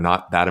they're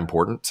not that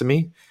important to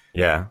me.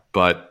 Yeah.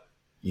 But,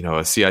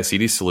 a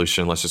CI/CD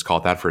solution, let's just call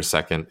it that for a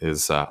second,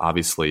 is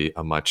obviously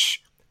a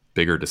much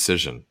bigger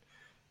decision.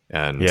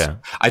 And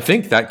I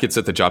think that gets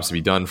at the jobs to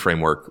be done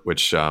framework,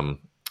 which I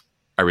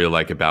really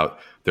like about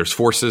there's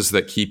forces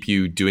that keep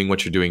you doing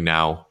what you're doing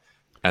now.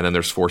 And then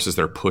there's forces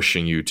that are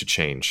pushing you to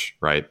change.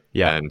 Right.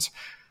 Yeah. And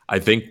I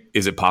think,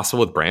 is it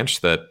possible with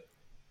Branch that,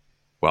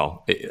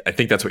 well, I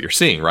think that's what you're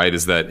seeing, right?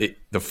 Is that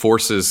the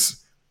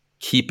forces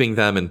keeping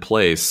them in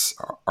place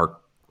are,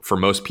 for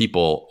most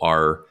people,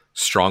 are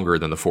stronger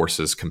than the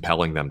forces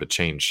compelling them to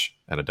change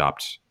and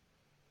adopt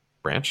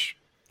Branch.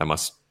 That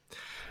must,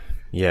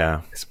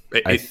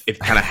 it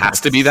kind of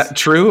has to be that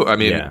true. I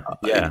mean,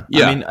 I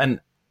mean,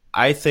 and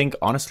I think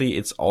honestly,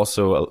 it's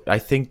also, I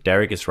think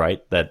Derek is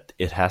right that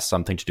it has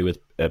something to do with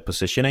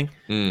positioning.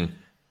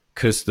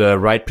 Because the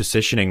right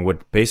positioning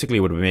would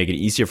make it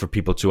easier for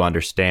people to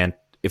understand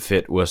if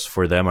it was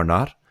for them or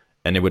not,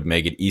 and it would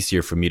make it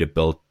easier for me to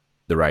build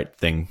the right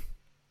thing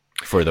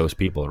for those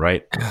people,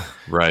 right?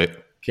 Right.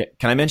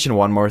 Can I mention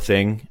one more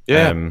thing?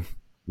 Yeah.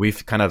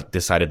 We've kind of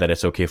decided that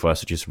it's okay for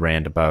us to just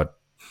rant about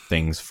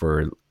things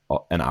for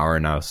an hour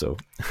now, so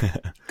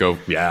go.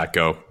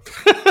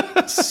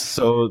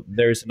 So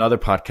there's another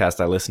podcast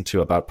I listened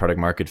to about product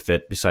market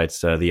fit besides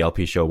the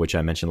LP show, which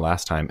I mentioned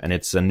last time, and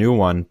it's a new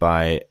one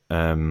by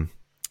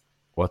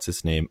what's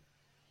his name?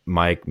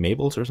 Mike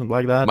Maples or something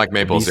like that. Mike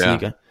Maples,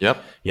 VC.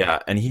 Yep. Yeah,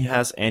 and he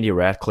has Andy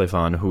Radcliffe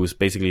on, who's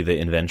basically the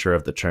inventor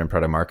of the term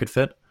product market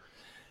fit.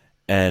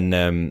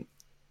 And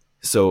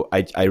so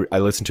I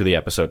listened to the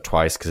episode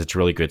twice because it's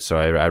really good. So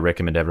I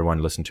recommend everyone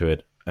listen to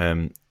it.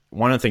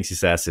 One of the things he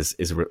says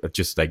is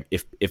just like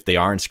if they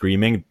aren't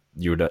screaming,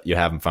 you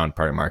haven't found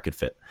product market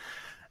fit.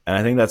 And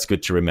I think that's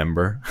good to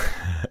remember.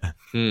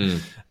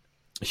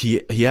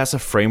 He has a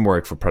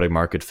framework for product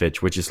market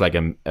fit, which is like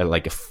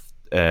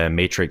a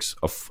matrix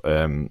of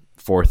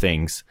 4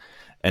 things,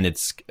 and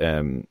it's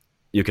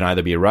you can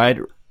either be right,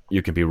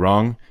 you can be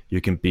wrong, you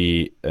can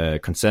be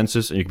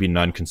consensus, and you can be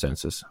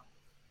non-consensus.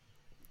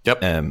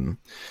 Yep.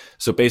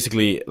 So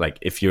basically, like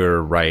if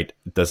you're right,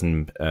 it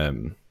doesn't.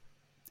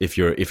 If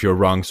you're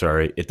wrong,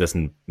 sorry, it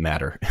doesn't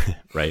matter,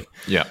 right?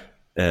 Yeah.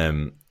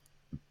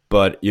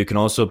 But you can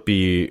also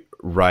be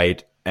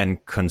right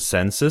and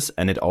consensus,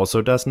 and it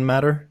also doesn't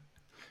matter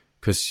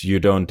because you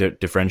don't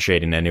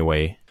differentiate in any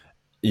way.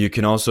 You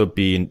can also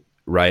be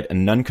right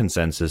and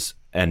non-consensus,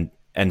 and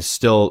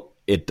still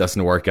it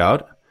doesn't work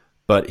out.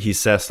 But he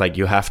says like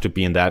you have to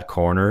be in that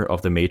corner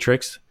of the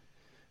matrix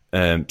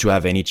to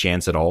have any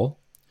chance at all.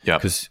 Yeah.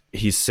 Because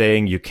he's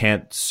saying you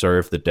can't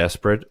serve the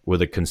desperate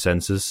with a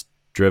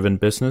consensus-driven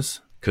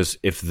business. Because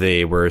if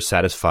they were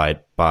satisfied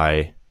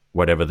by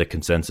whatever the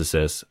consensus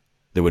is,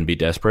 they wouldn't be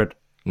desperate.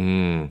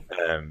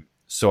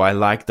 So I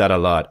like that a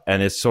lot.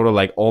 And it's sort of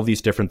like all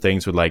these different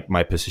things with like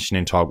my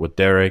positioning talk with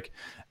Derek,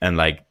 and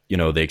like,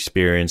 the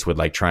experience with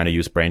like trying to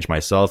use Branch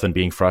myself and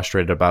being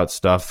frustrated about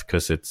stuff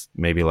because it's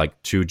maybe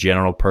like too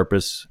general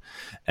purpose,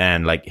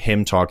 and like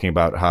him talking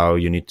about how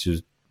you need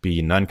to be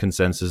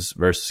non-consensus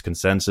versus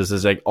consensus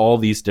is like all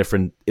these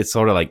different, it's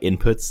sort of like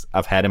inputs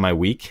I've had in my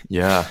week.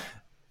 Yeah.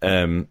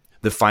 The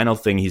final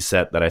thing he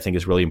said that I think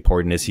is really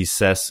important is he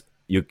says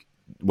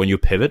when you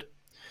pivot,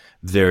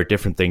 there are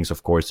different things,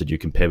 of course, that you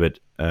can pivot.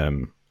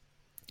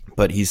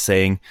 But he's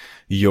saying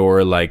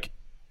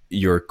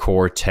your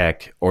core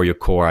tech or your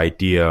core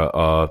idea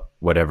or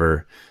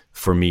whatever,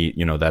 for me,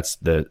 that's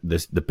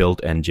the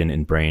build engine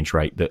in Branch,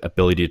 right? The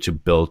ability to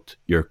build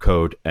your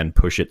code and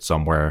push it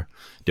somewhere,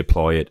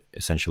 deploy it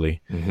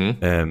essentially.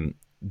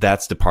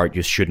 That's the part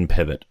you shouldn't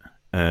pivot.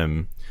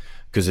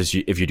 Because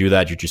if you do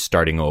that, you're just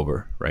starting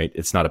over, right?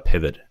 It's not a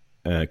pivot.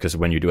 Because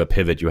when you do a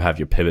pivot, you have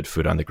your pivot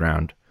foot on the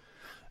ground.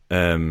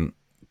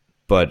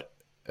 But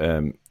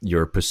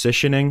your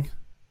positioning,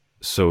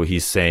 so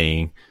he's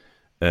saying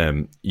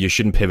you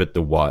shouldn't pivot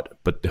the what,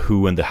 but the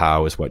who and the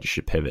how is what you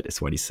should pivot,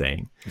 is what he's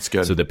saying. It's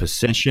good. So the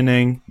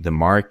positioning, the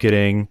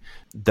marketing,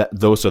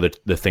 those are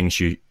the things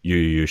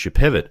you should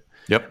pivot.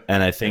 Yep.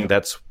 And I think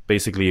that's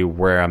basically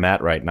where I'm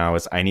at right now,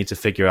 is I need to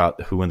figure out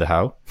the who and the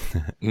how.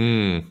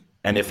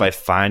 And if I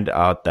find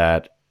out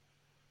that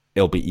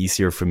it'll be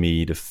easier for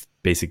me to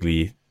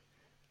basically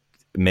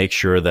make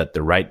sure that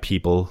the right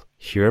people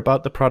hear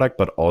about the product,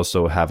 but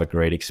also have a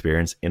great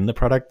experience in the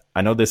product.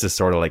 I know this is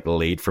sort of like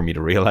late for me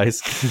to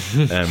realize,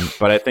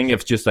 but I think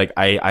it's just like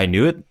I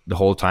knew it the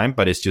whole time,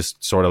 but it's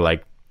just sort of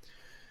like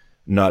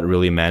not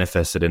really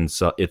manifested in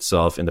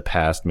itself in the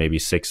past maybe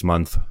 6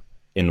 months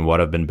in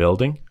what I've been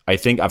building. I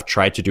think I've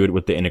tried to do it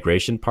with the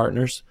integration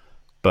partners,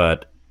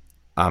 but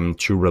I'm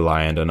too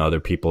reliant on other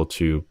people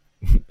to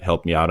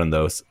help me out on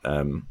those.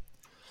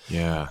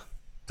 Yeah.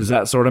 Does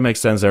that sort of make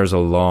sense? There's a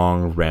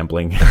long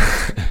rambling.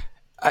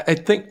 I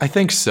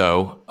think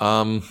so.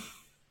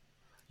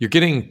 You're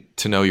getting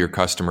to know your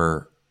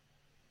customer,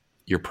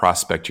 your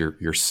prospect, you're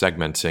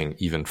segmenting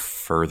even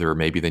further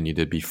maybe than you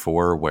did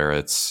before, where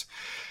it's,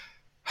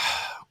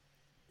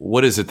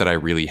 what is it that I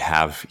really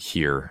have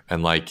here?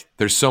 And like,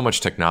 there's so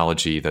much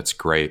technology that's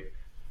great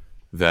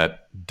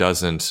that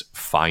doesn't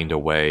find a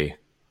way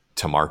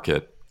to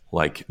market.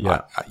 Like,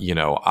 Yeah.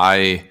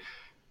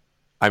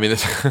 I mean,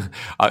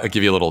 I'll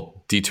give you a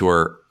little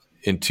detour.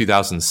 In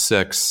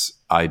 2006,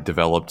 I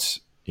developed,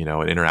 an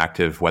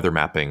interactive weather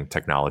mapping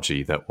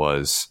technology that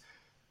was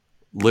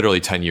literally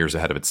 10 years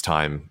ahead of its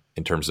time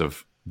in terms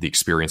of the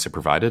experience it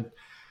provided.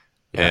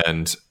 Yeah.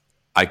 And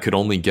I could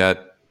only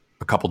get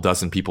a couple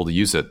dozen people to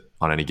use it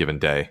on any given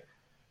day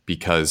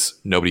because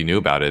nobody knew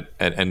about it.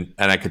 And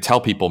I could tell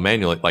people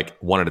manually, like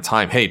one at a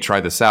time, hey,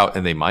 try this out.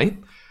 And they might,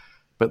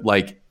 but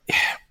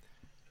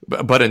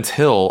but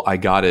until I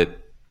got it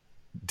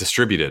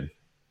distributed,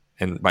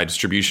 and by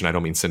distribution, I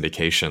don't mean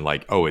syndication,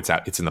 like, oh, it's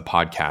in the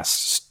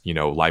podcast,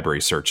 library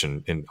search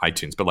in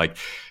iTunes. But like,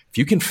 if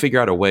you can figure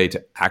out a way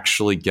to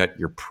actually get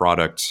your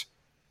product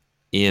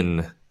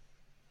in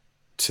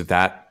to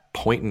that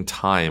point in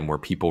time where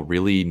people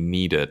really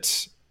need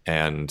it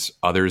and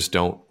others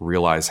don't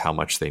realize how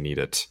much they need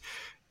it,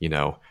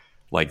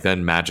 like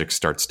then magic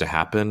starts to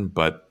happen.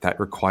 But that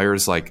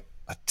requires like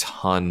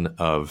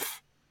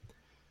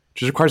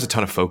just requires a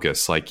ton of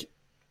focus. Like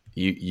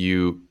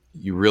you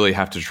really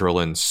have to drill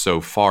in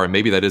so far. And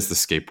maybe that is the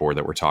skateboard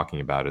that we're talking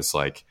about, is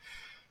like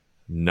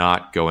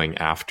not going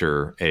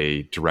after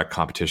a direct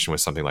competition with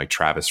something like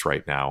Travis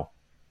right now,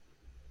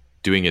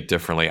 doing it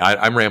differently.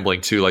 I'm rambling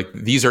too. Like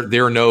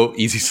there are no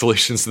easy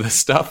solutions to this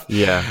stuff.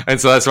 Yeah.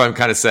 And so that's what I'm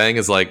kind of saying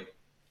is like,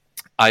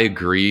 I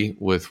agree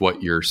with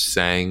what you're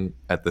saying.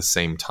 At the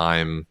same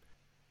time,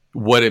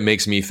 what it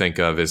makes me think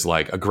of is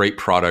like a great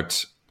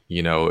product,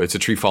 it's a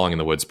tree falling in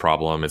the woods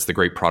problem. It's the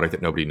great product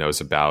that nobody knows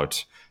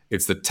about.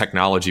 It's the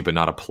technology, but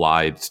not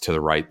applied to the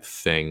right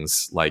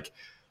things. Like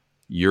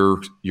you're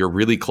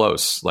really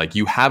close. Like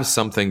you have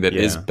something that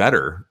is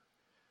better,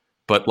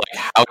 but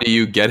like, how do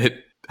you get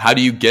it? How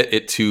do you get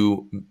it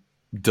to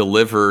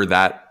deliver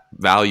that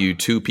value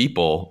to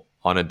people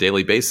on a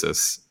daily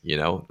basis?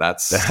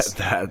 That's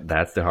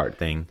the hard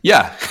thing.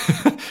 Yeah.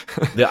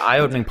 The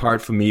eye-opening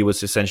part for me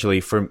was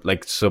essentially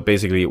so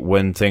basically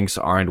when things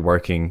aren't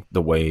working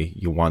the way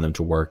you want them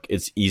to work,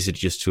 it's easy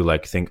just to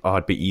like think, oh,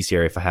 it'd be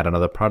easier if I had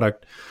another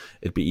product.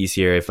 It'd be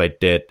easier if I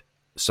did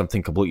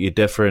something completely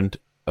different,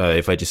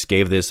 if I just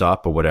gave this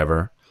up or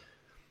whatever.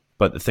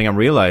 But the thing I'm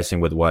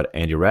realizing with what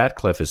Andy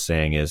Radcliffe is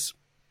saying is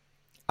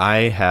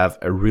I have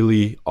a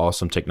really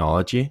awesome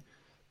technology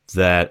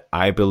that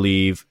I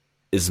believe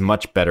is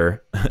much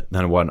better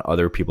than what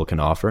other people can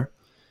offer.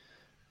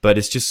 But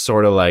it's just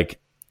sort of like,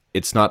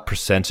 it's not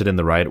presented in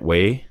the right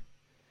way.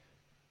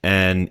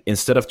 And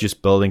instead of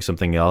just building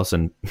something else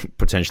and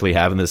potentially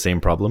having the same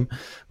problem,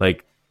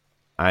 like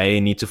I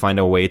need to find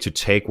a way to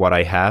take what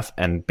I have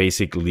and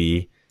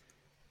basically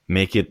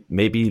make it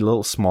maybe a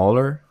little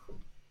smaller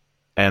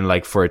and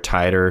like for a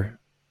tighter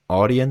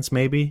audience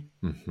maybe.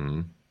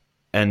 Mm-hmm.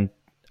 And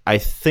I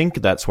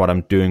think that's what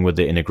I'm doing with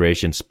the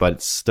integrations, but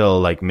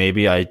still like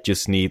maybe I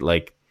just need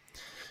like,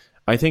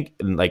 I think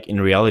like in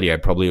reality, I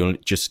probably only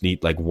just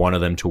need like one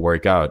of them to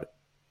work out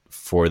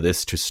for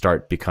this to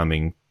start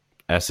becoming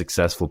a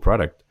successful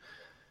product.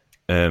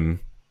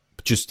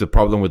 Just the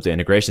problem with the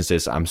integrations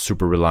is I'm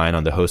super reliant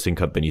on the hosting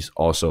companies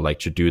also like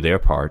to do their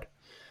part.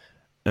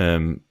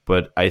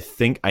 But I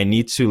think I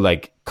need to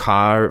like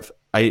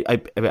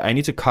I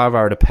need to carve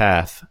out a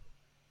path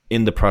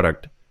in the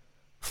product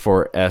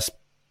for a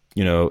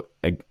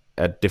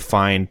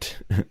defined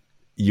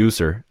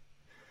user,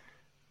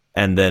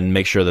 and then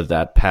make sure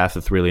that path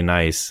is really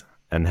nice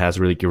and has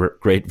really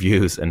great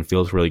views and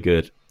feels really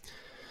good.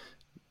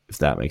 If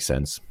that makes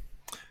sense.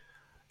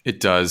 It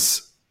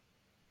does.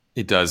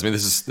 It does. I mean,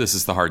 this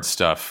is the hard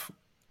stuff.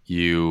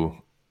 There's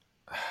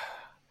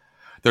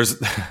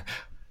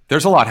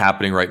a lot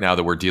happening right now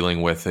that we're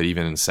dealing with that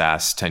even in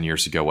SaaS 10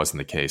 years ago wasn't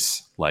the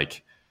case.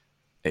 Like,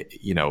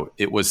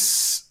 it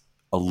was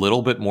a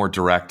little bit more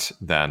direct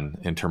then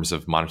in terms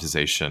of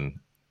monetization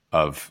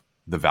of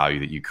the value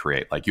that you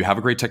create. Like you have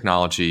a great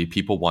technology,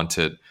 people want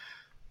it.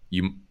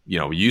 You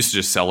used to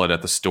just sell it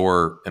at the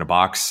store in a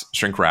box,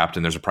 shrink wrapped,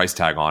 and there's a price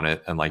tag on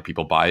it, and like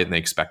people buy it and they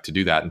expect to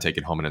do that and take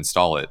it home and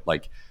install it.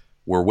 Like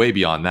we're way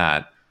beyond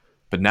that.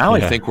 But now I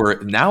think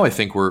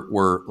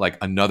we're like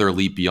another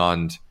leap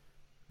beyond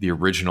the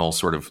original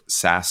sort of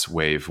SaaS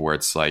wave, where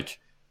it's like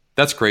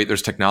that's great.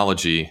 There's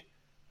technology,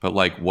 but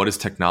like, what is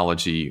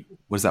technology?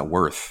 What is that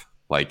worth?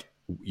 Like,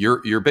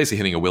 you're basically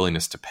hitting a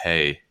willingness to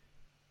pay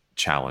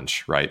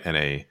challenge, right? And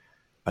a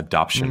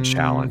adoption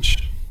challenge.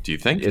 Do you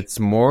think it's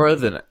more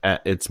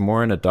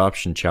an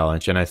adoption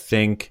challenge, and I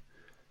think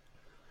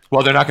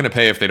well, they're not going to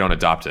pay if they don't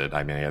adopt it.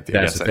 I mean, I that's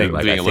guess the thing.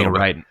 Like, I think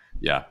right.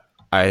 Yeah.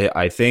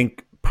 I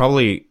think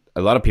probably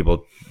a lot of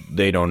people,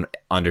 they don't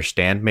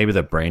understand maybe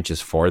the branch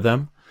is for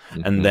them.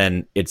 And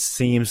then it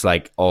seems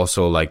like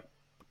also like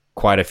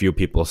quite a few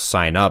people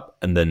sign up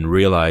and then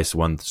realize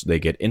once they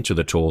get into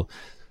the tool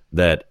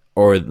that,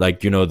 or like,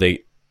 they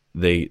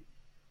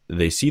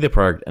see the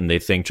product and they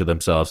think to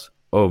themselves,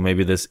 oh,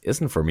 maybe this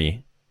isn't for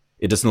me.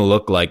 It doesn't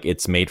look like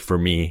it's made for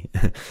me.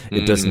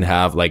 It doesn't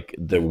have like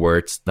the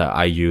words that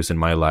I use in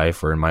my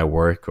life or in my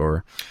work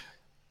or.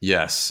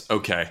 Yes.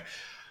 Okay.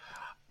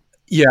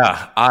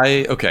 Yeah.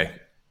 Okay.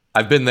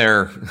 I've been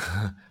there.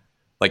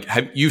 Like,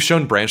 you've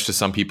shown Branch to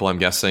some people, I'm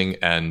guessing,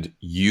 and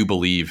you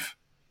believe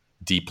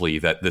deeply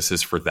that this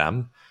is for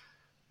them.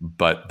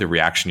 But the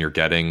reaction you're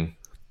getting,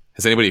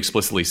 has anybody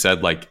explicitly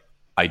said like,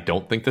 I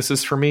don't think this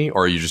is for me,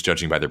 or are you just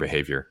judging by their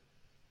behavior?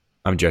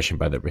 I'm judging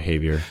by their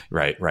behavior.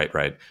 Right.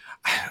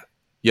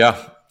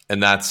 Yeah.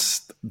 And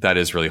that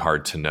is really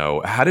hard to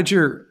know. How did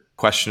your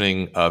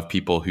questioning of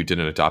people who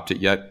didn't adopt it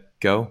yet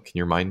go? Can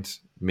you remind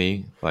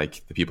me,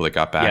 like the people that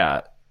got back?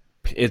 Yeah,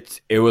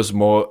 it was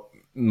more,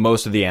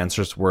 most of the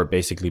answers were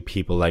basically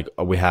people like,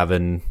 oh, we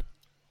haven't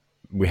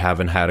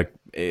had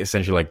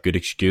essentially like good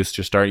excuse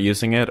to start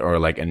using it, or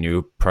like a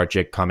new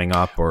project coming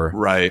up, or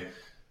right.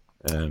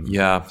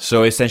 Yeah.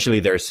 So essentially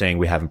they're saying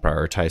we haven't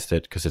prioritized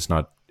it because it's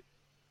not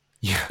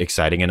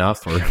exciting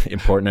enough or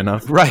important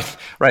enough. Right.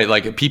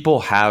 Like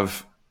people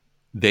have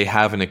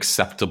an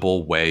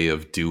acceptable way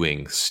of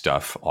doing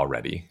stuff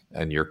already,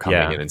 and you're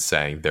coming in and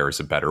saying there's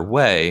a better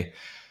way.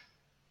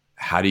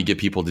 How do you get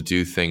people to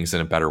do things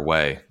in a better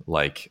way?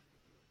 Like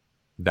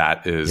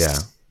that's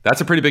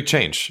a pretty big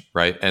change,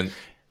 right? And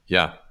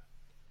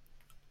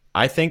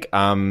I think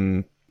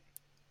I'm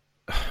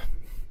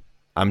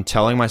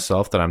telling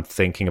myself that I'm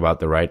thinking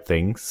about the right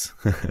things,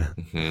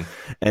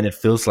 and it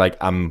feels like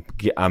I'm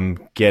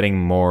getting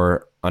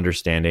more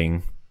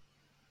understanding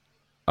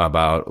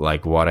about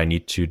like what I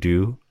need to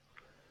do.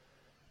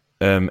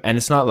 And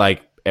it's not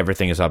like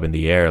everything is up in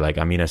the air. Like,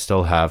 I mean, I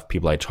still have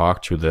people I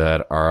talk to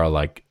that are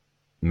like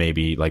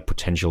maybe like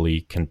potentially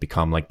can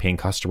become like paying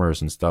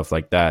customers and stuff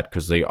like that,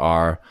 because they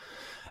are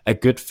a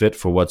good fit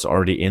for what's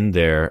already in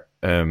there.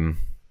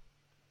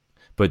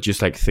 But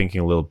just like thinking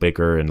a little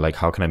bigger and like,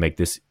 how can I make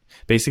this?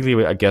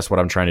 Basically, I guess what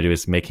I'm trying to do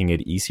is making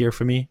it easier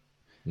for me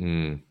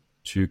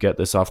to get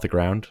this off the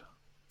ground,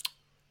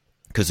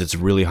 because it's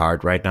really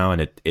hard right now,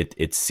 and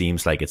it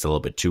seems like it's a little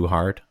bit too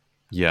hard.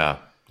 Yeah.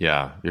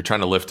 You're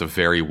trying to lift a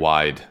very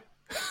wide,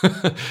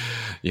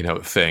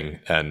 thing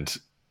and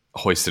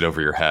hoist it over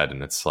your head,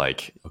 and it's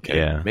like,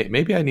 okay,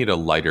 maybe I need a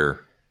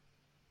lighter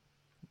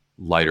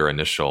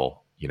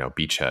initial,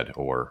 beachhead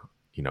or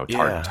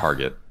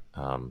target.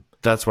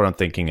 That's what I'm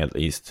thinking, at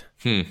least.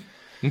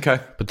 Okay.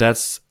 But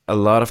that's a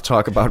lot of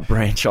talk about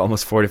Branch,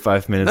 almost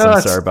 45 minutes.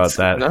 I'm sorry about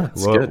that. No,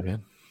 it's good,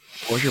 man.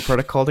 What was your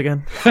product called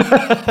again?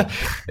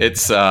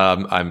 It's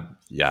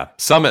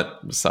Summit.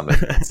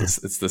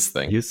 It's this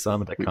thing. Use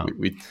summit.com.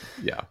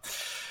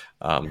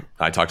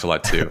 I talked a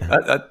lot too.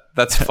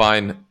 That's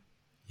fine.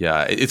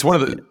 Yeah, it's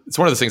one of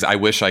the things I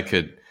wish I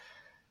could.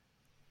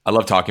 I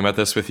love talking about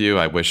this with you.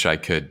 I wish I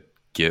could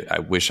I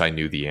wish I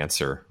knew the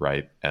answer,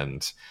 right?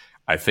 And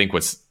I think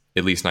what's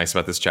at least nice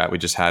about this chat we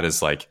just had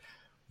is like,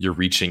 you're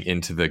reaching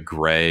into the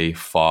gray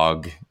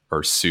fog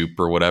or soup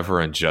or whatever,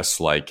 and just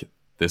like,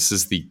 this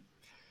is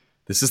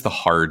the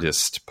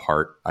hardest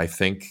part, I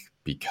think,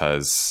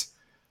 because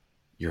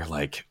you're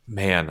like,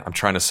 man, I'm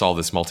trying to solve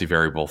this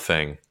multivariable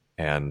thing,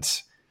 and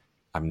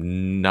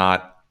I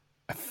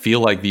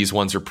feel like these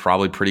ones are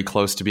probably pretty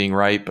close to being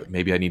right, but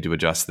maybe I need to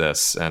adjust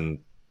this. And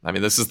I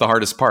mean, this is the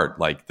hardest part.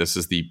 Like, this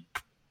is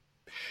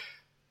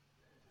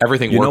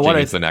everything working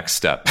is the next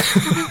step.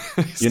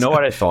 You know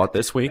what I thought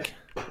this week?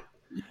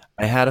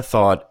 I had a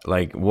thought,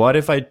 like, what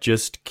if I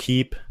just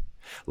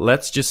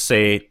let's just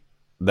say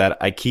that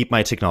I keep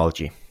my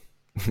technology,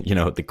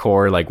 the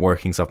core like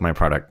workings of my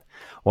product.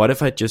 What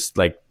if I just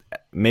like,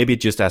 maybe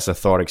just as a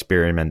thought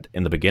experiment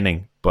in the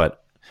beginning,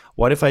 but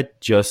what if I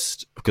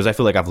just, because I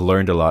feel like I've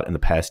learned a lot in the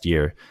past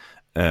year,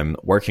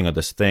 working on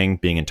this thing,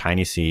 being in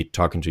TinySeed,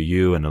 talking to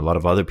you and a lot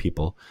of other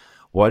people.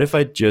 What if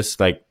I just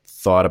like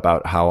thought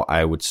about how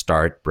I would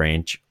start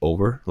Branch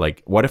over?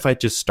 Like, what if I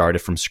just started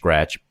from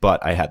scratch,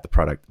 but I had the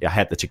product, I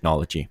had the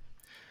technology?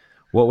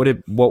 How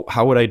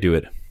would I do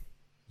it?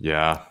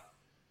 Yeah.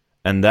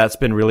 And that's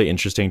been really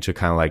interesting to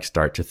kind of like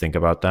start to think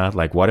about that.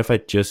 Like, what if I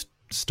just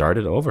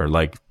started over?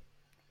 Like,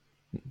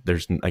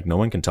 there's like, no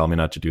one can tell me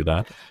not to do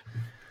that.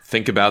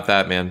 Think about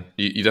that, man.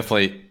 You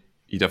definitely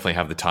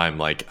have the time.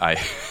 Like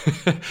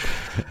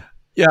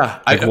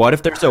what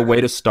if there's a way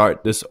to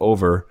start this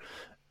over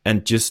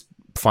and just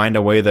find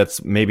a way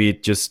that's maybe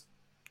just,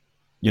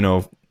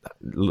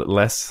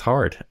 less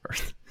hard?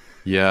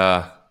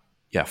 Yeah.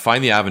 yeah,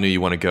 find the avenue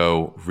you want to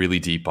go really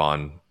deep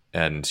on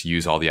and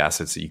use all the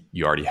assets that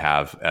you already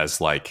have as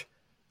like,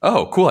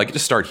 oh, cool, I get to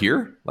start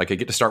here. Like I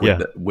get to start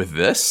with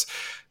this.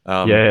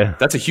 Yeah.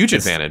 That's a huge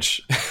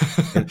advantage.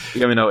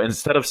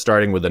 Instead of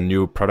starting with a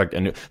new product,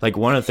 and like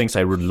one of the things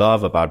I would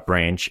love about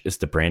Branch is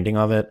the branding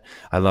of it.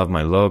 I love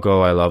my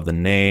logo. I love the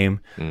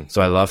name.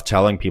 So I love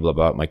telling people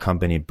about my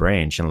company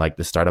Branch and like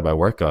the startup I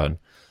work on.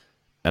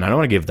 And I don't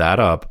want to give that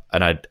up.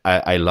 And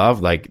I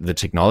love like the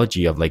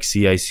technology of like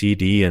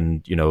CI/CD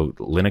and,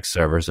 Linux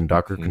servers and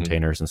Docker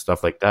containers and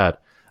stuff like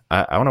that.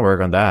 I want to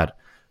work on that.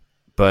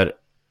 But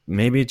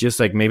maybe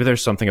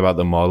there's something about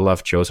the model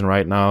I've chosen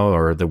right now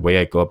or the way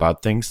I go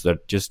about things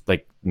that just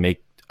like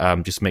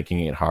just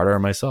making it harder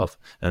on myself.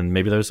 And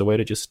maybe there's a way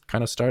to just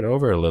kind of start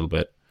over a little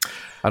bit.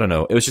 I don't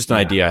know. It was just an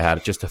idea I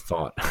had, just a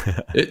thought.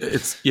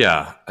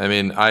 I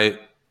mean, I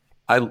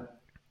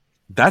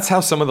that's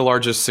how some of the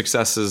largest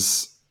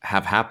successes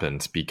have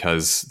happened,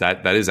 because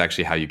that is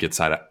actually how you get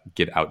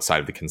outside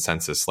of the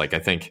consensus. Like I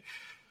think,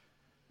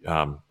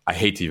 I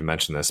hate to even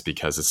mention this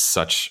because it's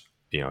such,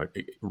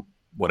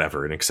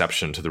 whatever, an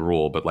exception to the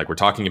rule, but like we're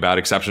talking about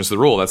exceptions to the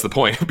rule. That's the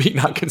point of being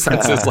not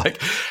consensus.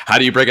 Like, how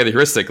do you break out the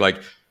heuristic?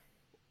 Like,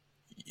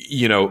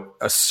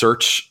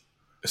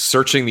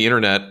 searching the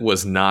internet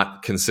was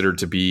not considered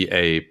to be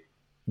a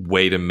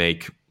way to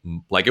make,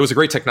 like, it was a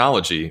great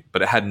technology,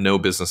 but it had no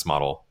business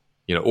model,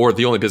 or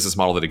the only business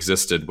model that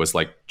existed was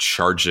like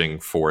charging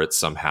for it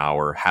somehow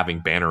or having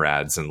banner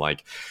ads. And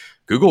like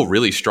Google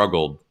really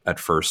struggled at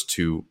first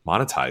to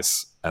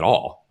monetize at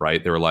all,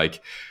 right? They were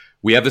like,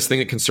 we have this thing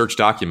that can search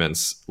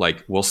documents.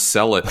 Like, we'll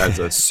sell it as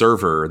a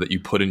server that you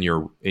put in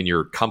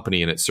your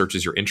company, and it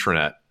searches your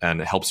intranet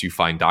and it helps you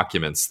find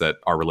documents that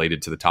are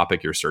related to the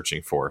topic you're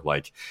searching for.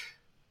 Like,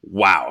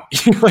 wow,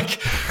 like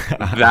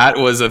that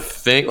was a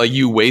thing. Like,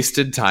 you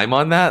wasted time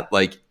on that.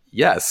 Like,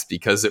 yes,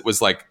 because it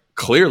was like,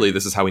 clearly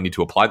this is how we need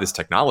to apply this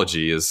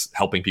technology, is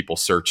helping people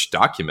search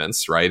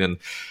documents, right? And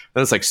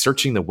then it's like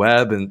searching the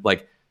web, and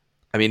like,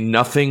 I mean,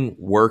 nothing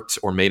worked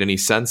or made any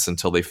sense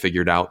until they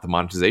figured out the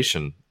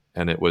monetization.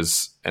 And it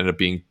ended up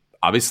being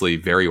obviously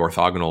very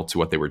orthogonal to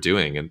what they were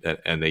doing, and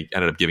they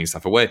ended up giving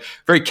stuff away,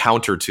 very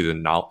counter to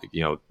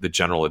the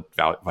general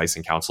advice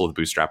and counsel of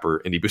the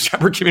indie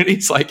bootstrapper community.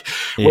 It's like,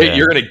 wait,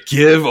 you're going to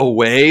give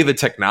away the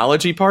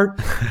technology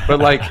part? But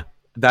like,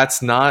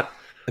 that's not.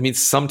 I mean,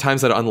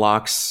 sometimes that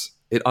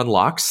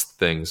unlocks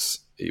things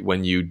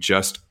when you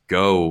just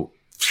go,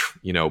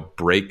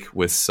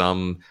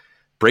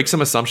 break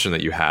some assumption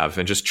that you have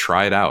and just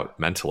try it out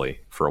mentally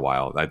for a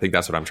while. I think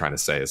that's what I'm trying to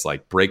say, is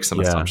like break some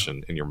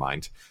assumption in your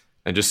mind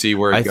and just see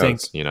where it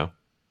goes.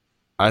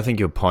 I think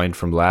your point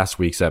from last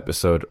week's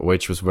episode,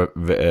 which was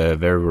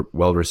very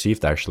well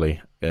received, actually,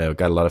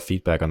 got a lot of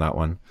feedback on that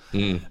one.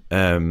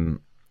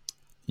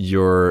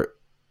 Your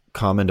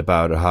comment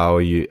about how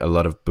a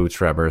lot of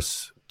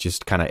bootstrappers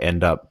just kind of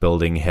end up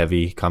building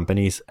heavy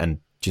companies and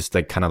just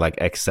like kind of like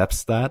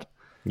accepts that.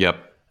 Yep.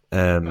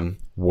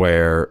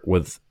 Where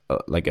with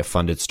like a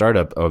funded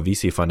startup or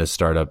VC funded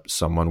startup,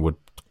 someone would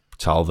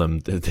tell them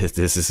that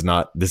this is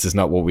not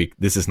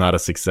a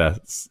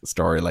success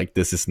story. Like,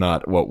 this is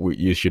not what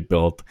you should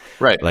build.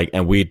 Right. Like,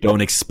 and we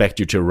don't expect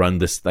you to run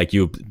this. Like,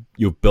 you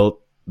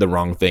built the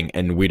wrong thing,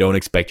 and we don't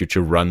expect you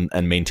to run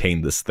and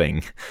maintain this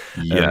thing.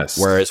 Yes.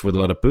 Whereas with a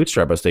lot of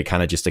bootstrappers, they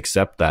kind of just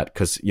accept that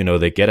because,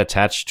 they get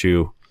attached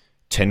to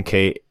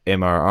 10K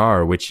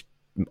MRR, which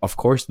of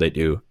course they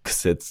do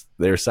because it's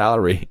their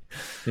salary.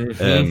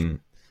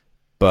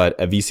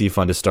 But a VC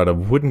funded startup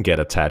wouldn't get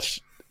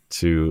attached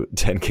to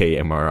 10K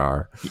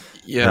MRR.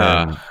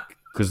 Yeah.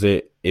 Because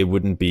it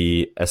wouldn't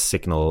be a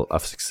signal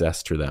of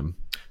success to them.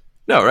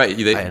 No, right.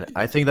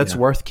 I think that's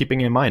worth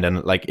keeping in mind.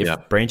 And like,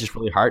 if Branch is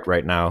really hard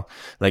right now,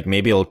 like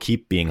maybe it'll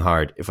keep being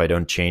hard if I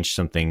don't change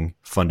something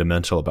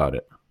fundamental about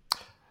it.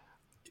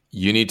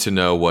 You need to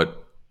know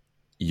what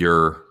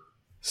your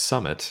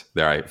summit,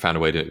 there I found a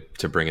way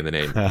to bring in the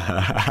name,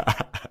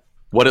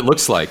 what it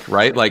looks like,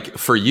 right? Like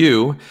for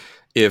you,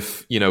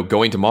 if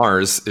going to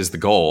Mars is the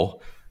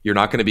goal, you're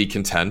not going to be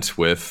content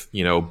with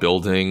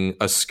building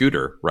a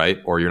scooter, right?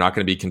 Or you're not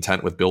going to be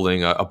content with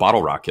building a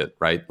bottle rocket,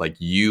 right? Like,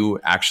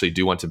 you actually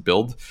do want to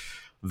build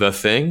the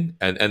thing,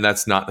 and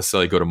that's not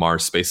necessarily go to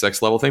Mars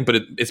SpaceX level thing, but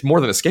it's more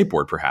than a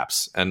skateboard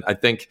perhaps. And I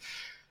think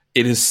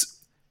it is.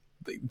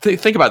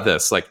 Think about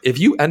this: like, if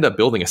you end up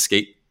building a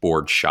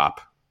skateboard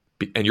shop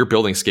and you're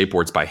building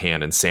skateboards by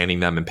hand and sanding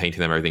them and painting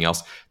them and everything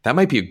else, that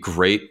might be a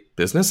great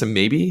business, and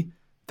maybe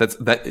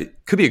that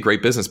it could be a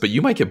great business, but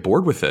you might get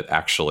bored with it,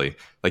 actually.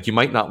 Like, you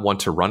might not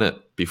want to run it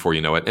before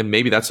you know it, and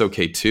maybe that's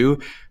okay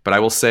too. But I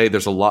will say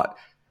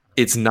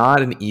it's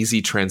not an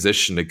easy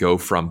transition to go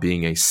from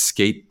being a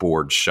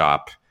skateboard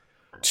shop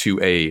to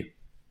a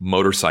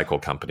motorcycle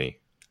company.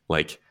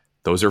 Like,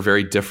 those are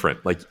very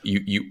different. Like,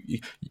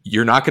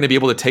 you're not going to be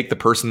able to take the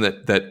person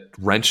that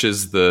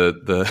wrenches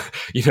the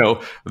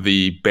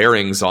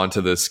bearings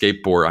onto the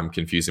skateboard. I'm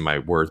confusing my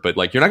words, but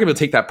like, you're not going to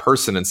take that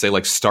person and say,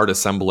 like, start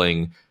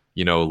assembling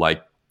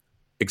like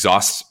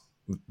exhaust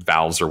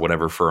valves or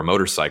whatever for a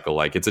motorcycle.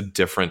 Like, it's a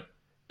different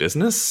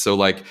business. So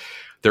like,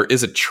 there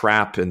is a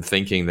trap in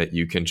thinking that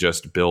you can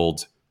just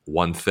build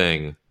one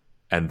thing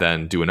and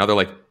then do another.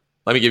 Like,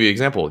 let me give you an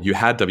example. You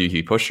had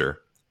WP Pusher.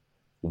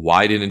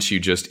 Why didn't you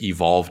just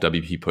evolve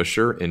WP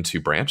Pusher into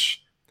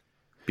Branch?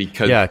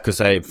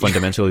 Because I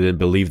fundamentally didn't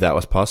believe that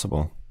was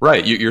possible.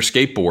 Right. Your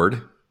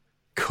skateboard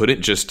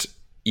couldn't just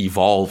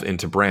evolve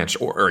into Branch,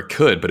 or it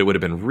could, but it would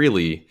have been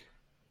really,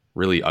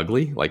 really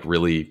ugly. Like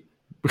really.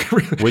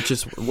 which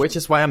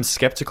is why I'm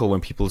skeptical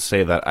when people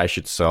say that I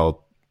should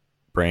sell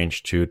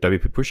Branch to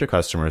WP Pusher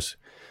customers,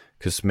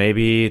 because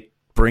maybe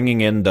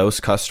bringing in those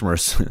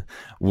customers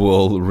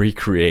will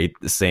recreate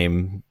the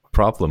same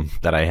problem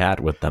that I had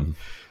with them.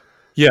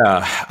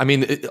 Yeah, I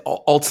mean,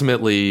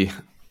 ultimately,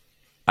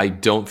 I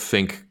don't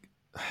think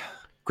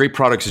great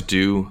products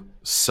do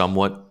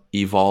somewhat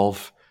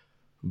evolve,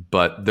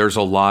 but there's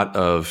a lot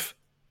of,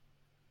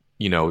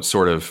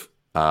 sort of,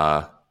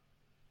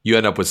 you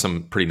end up with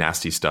some pretty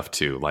nasty stuff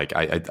too. Like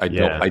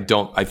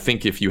I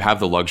think if you have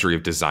the luxury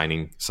of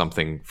designing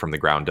something from the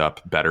ground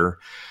up better,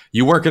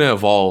 you weren't going to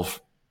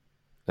evolve.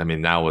 I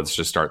mean, now let's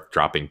just start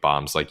dropping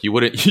bombs. Like you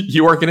weren't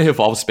going to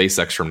evolve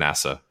SpaceX from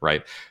NASA,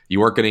 right? You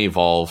weren't going to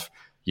evolve,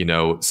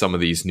 some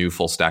of these new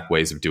full stack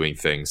ways of doing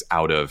things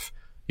out of,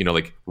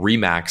 like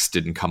Remax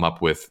didn't come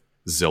up with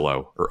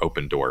Zillow or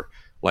Open Door.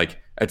 Like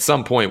at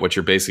some point, what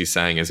you're basically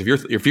saying is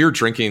if you're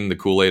drinking the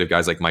Kool-Aid of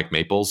guys like Mike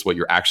Maples, what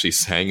you're actually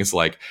saying is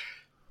like,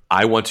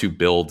 I want to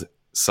build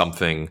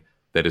something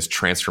that is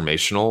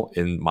transformational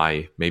in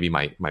my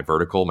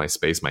vertical, my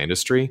space, my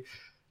industry.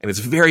 And it's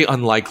very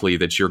unlikely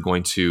that you're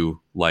going to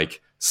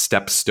like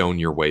stepstone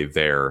your way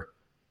there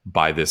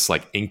by this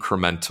like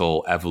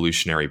incremental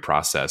evolutionary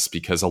process,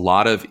 because a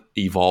lot of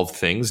evolved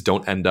things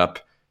don't end up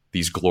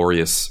these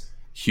glorious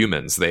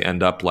humans. They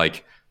end up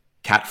like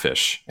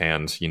catfish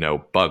and,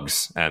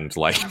 bugs. And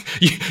like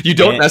you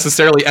don't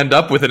necessarily end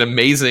up with an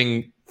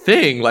amazing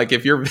thing. Like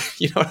if you're,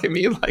 you know what I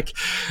mean? Like,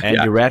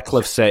 Andrew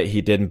Radcliffe said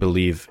he didn't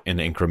believe in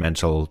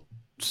incremental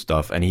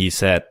stuff. And he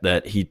said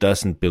that he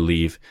doesn't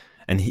believe,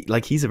 and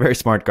he's a very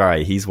smart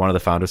guy. He's one of the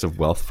founders of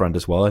Wealthfront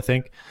as well, I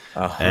think.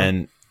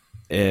 And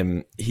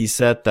he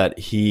said that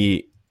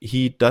he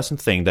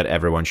doesn't think that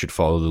everyone should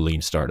follow the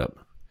lean startup.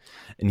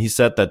 And he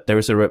said that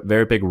there's a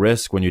very big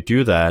risk when you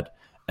do that.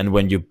 And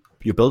when you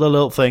build a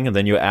little thing and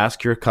then you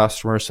ask your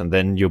customers and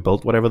then you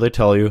build whatever they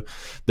tell you.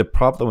 The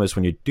problem is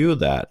when you do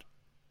that,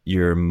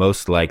 you're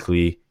most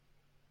likely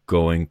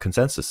going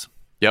consensus.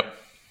 Yep.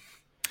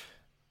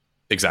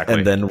 Exactly.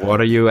 And then what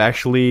are you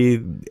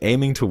actually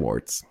aiming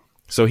towards?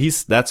 So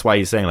that's why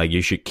he's saying like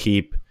you should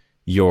keep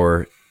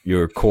your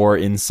core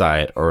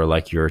insight, or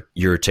like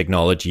your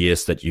technology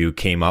is that you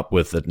came up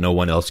with that no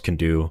one else can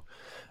do.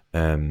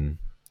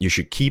 You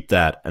should keep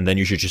that, and then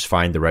you should just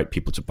find the right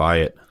people to buy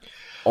it,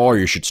 or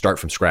you should start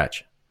from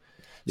scratch.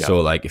 Yep.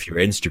 So like if you're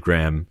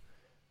Instagram,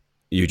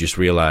 you just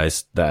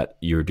realize that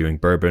you're doing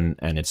bourbon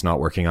and it's not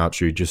working out,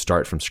 so you just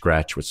start from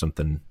scratch with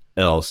something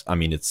else. I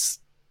mean, it's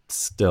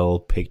still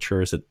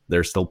pictures.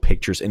 There's still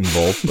pictures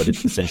involved, but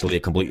it's essentially a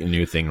completely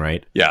new thing,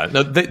 right? Yeah,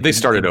 no, they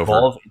started over.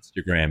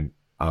 Instagram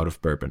out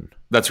of bourbon.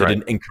 That's right. They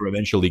didn't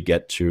incrementally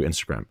get to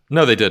Instagram.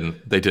 No, they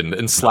didn't.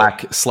 And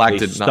Slack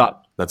did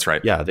not. That's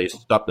right. Yeah, they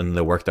stopped and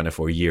they worked on it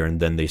for a year and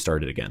then they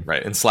started again.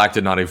 Right, and Slack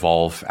did not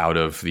evolve out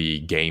of the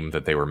game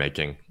that they were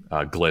making.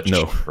 Glitch,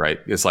 no. Right?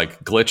 It's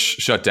like Glitch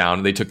shut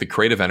down. They took the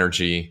creative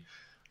energy,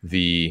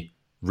 the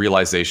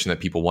realization that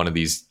people wanted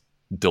these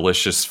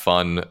delicious,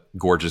 fun,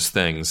 gorgeous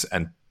things,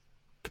 and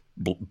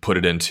put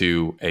it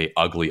into a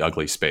ugly,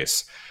 ugly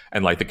space.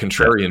 And like the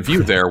contrarian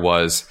view there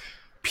was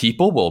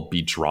people will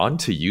be drawn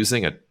to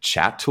using a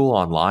chat tool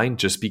online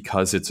just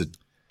because it's a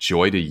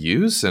joy to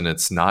use and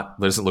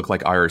doesn't look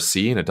like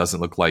IRC and it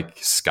doesn't look like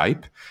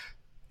Skype.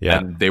 Yeah.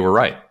 And they were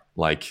right.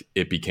 Like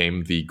it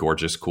became the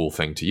gorgeous, cool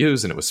thing to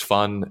use and it was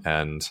fun.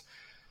 And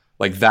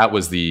like that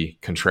was the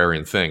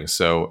contrarian thing.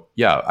 So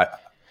yeah,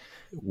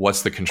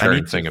 what's the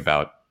contrarian thing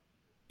about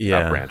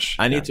Branch?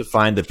 I need to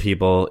find the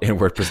people in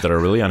WordPress that are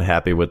really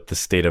unhappy with the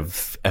state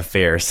of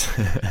affairs.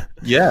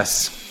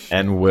 Yes.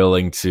 And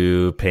willing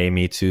to pay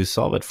me to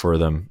solve it for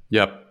them.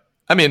 Yep.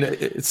 I mean,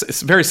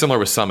 it's very similar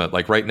with Summit.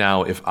 Like right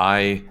now, if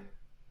I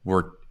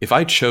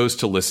chose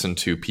to listen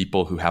to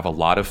people who have a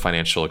lot of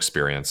financial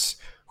experience,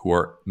 who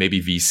are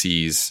maybe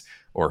VCs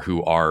or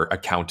who are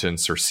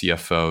accountants or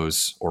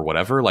CFOs or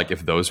whatever, like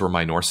if those were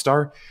my North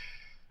Star,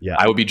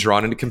 I would be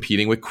drawn into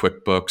competing with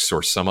QuickBooks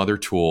or some other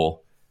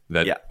tool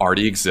that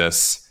already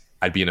exists.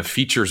 I'd be in a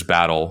features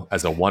battle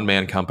as a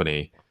one-man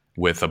company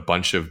with a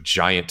bunch of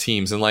giant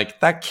teams. And like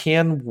that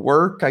can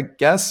work, I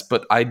guess,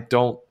 but I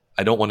don't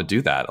want to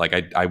do that.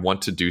 Like I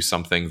want to do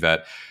something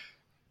that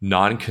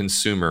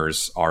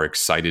non-consumers are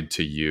excited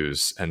to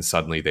use and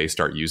suddenly they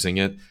start using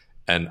it.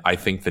 And I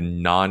think the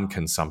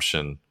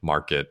non-consumption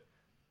market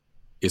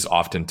is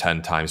often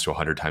 10 times to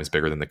 100 times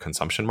bigger than the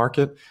consumption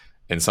market.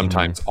 And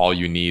sometimes all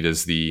you need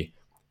is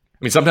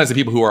sometimes the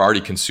people who are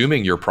already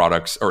consuming your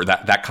products or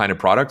that kind of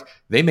product,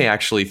 they may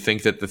actually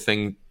think that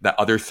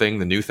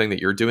the new thing that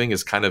you're doing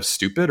is kind of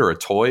stupid or a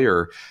toy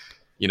or,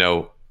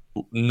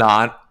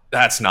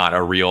 that's not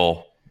a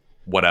real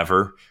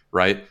whatever,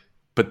 right?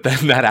 but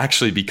then that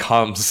actually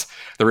becomes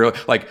the real,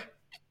 like,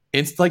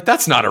 it's like,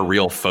 that's not a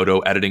real photo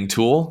editing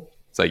tool.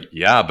 It's like,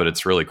 yeah, but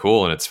it's really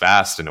cool and it's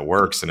fast and it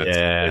works and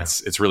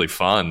it's really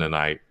fun.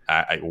 And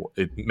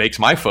it makes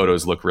my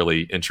photos look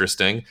really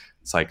interesting.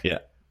 It's like,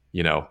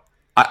 you know,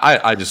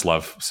 I just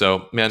love,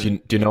 so man.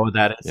 Do you know what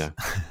that is? Yeah.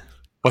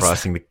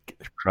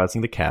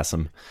 crossing the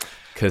chasm.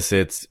 Cause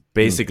it's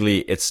basically,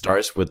 it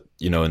starts with,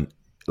 you know,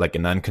 like a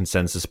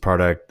non-consensus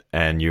product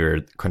and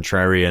you're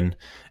contrarian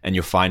and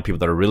you find people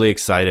that are really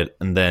excited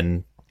and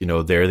then, you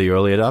know, they're the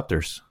early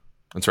adopters.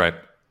 That's right.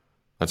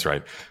 That's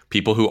right.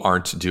 People who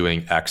aren't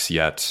doing X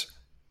yet,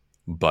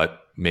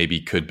 but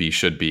maybe could be,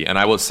 should be. And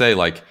I will say,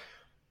 like,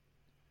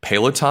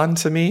 Peloton,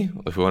 to me,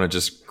 if we want to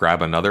just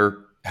grab another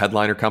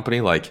headliner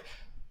company, like,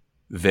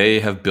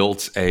 they have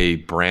built a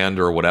brand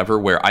or whatever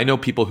where I know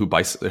people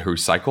who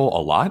cycle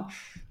a lot,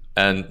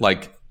 and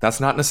like,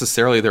 that's not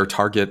necessarily their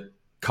target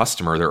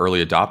customer, their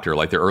early adopter.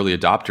 Like, their early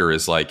adopter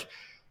is like,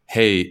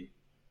 hey,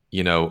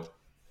 you know,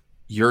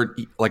 you're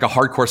like, a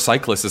hardcore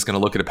cyclist is going to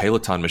look at a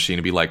Peloton machine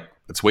and be like,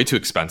 it's way too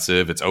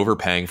expensive. It's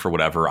overpaying for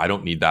whatever. I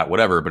don't need that,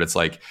 whatever. But it's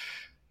like,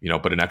 you know,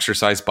 but an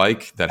exercise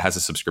bike that has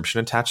a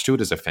subscription attached to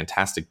it is a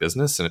fantastic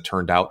business. And it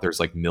turned out there's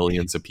like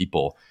millions of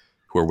people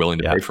who are willing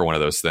to pay for one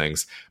of those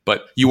things.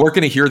 But you weren't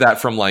going to hear that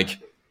from like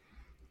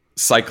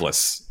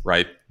cyclists,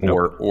 right?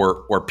 Nope.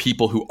 Or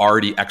people who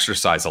already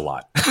exercise a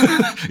lot,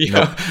 you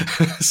know?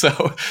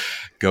 So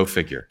go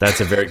figure.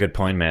 That's a very good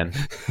point, man.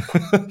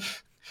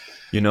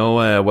 You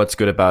know what's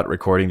good about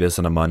recording this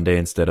on a Monday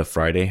instead of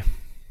Friday?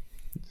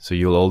 So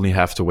you'll only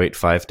have to wait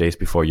 5 days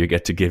before you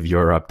get to give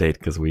your update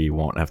because we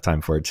won't have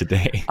time for it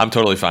today. I'm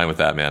totally fine with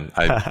that, man.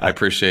 I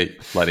appreciate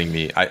letting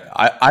me.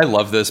 I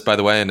love this, by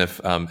the way. And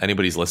if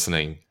anybody's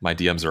listening, my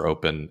DMs are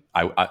open.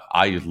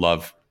 I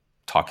love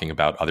talking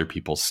about other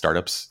people's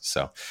startups.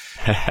 So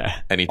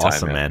anytime,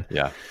 awesome, man.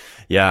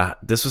 Yeah.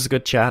 This was a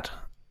good chat,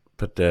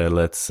 but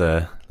let's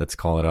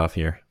call it off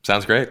here.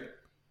 Sounds great.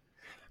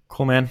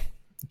 Cool, man.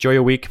 Enjoy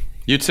your week.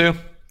 You too.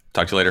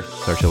 Talk to you later.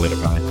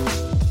 Bye.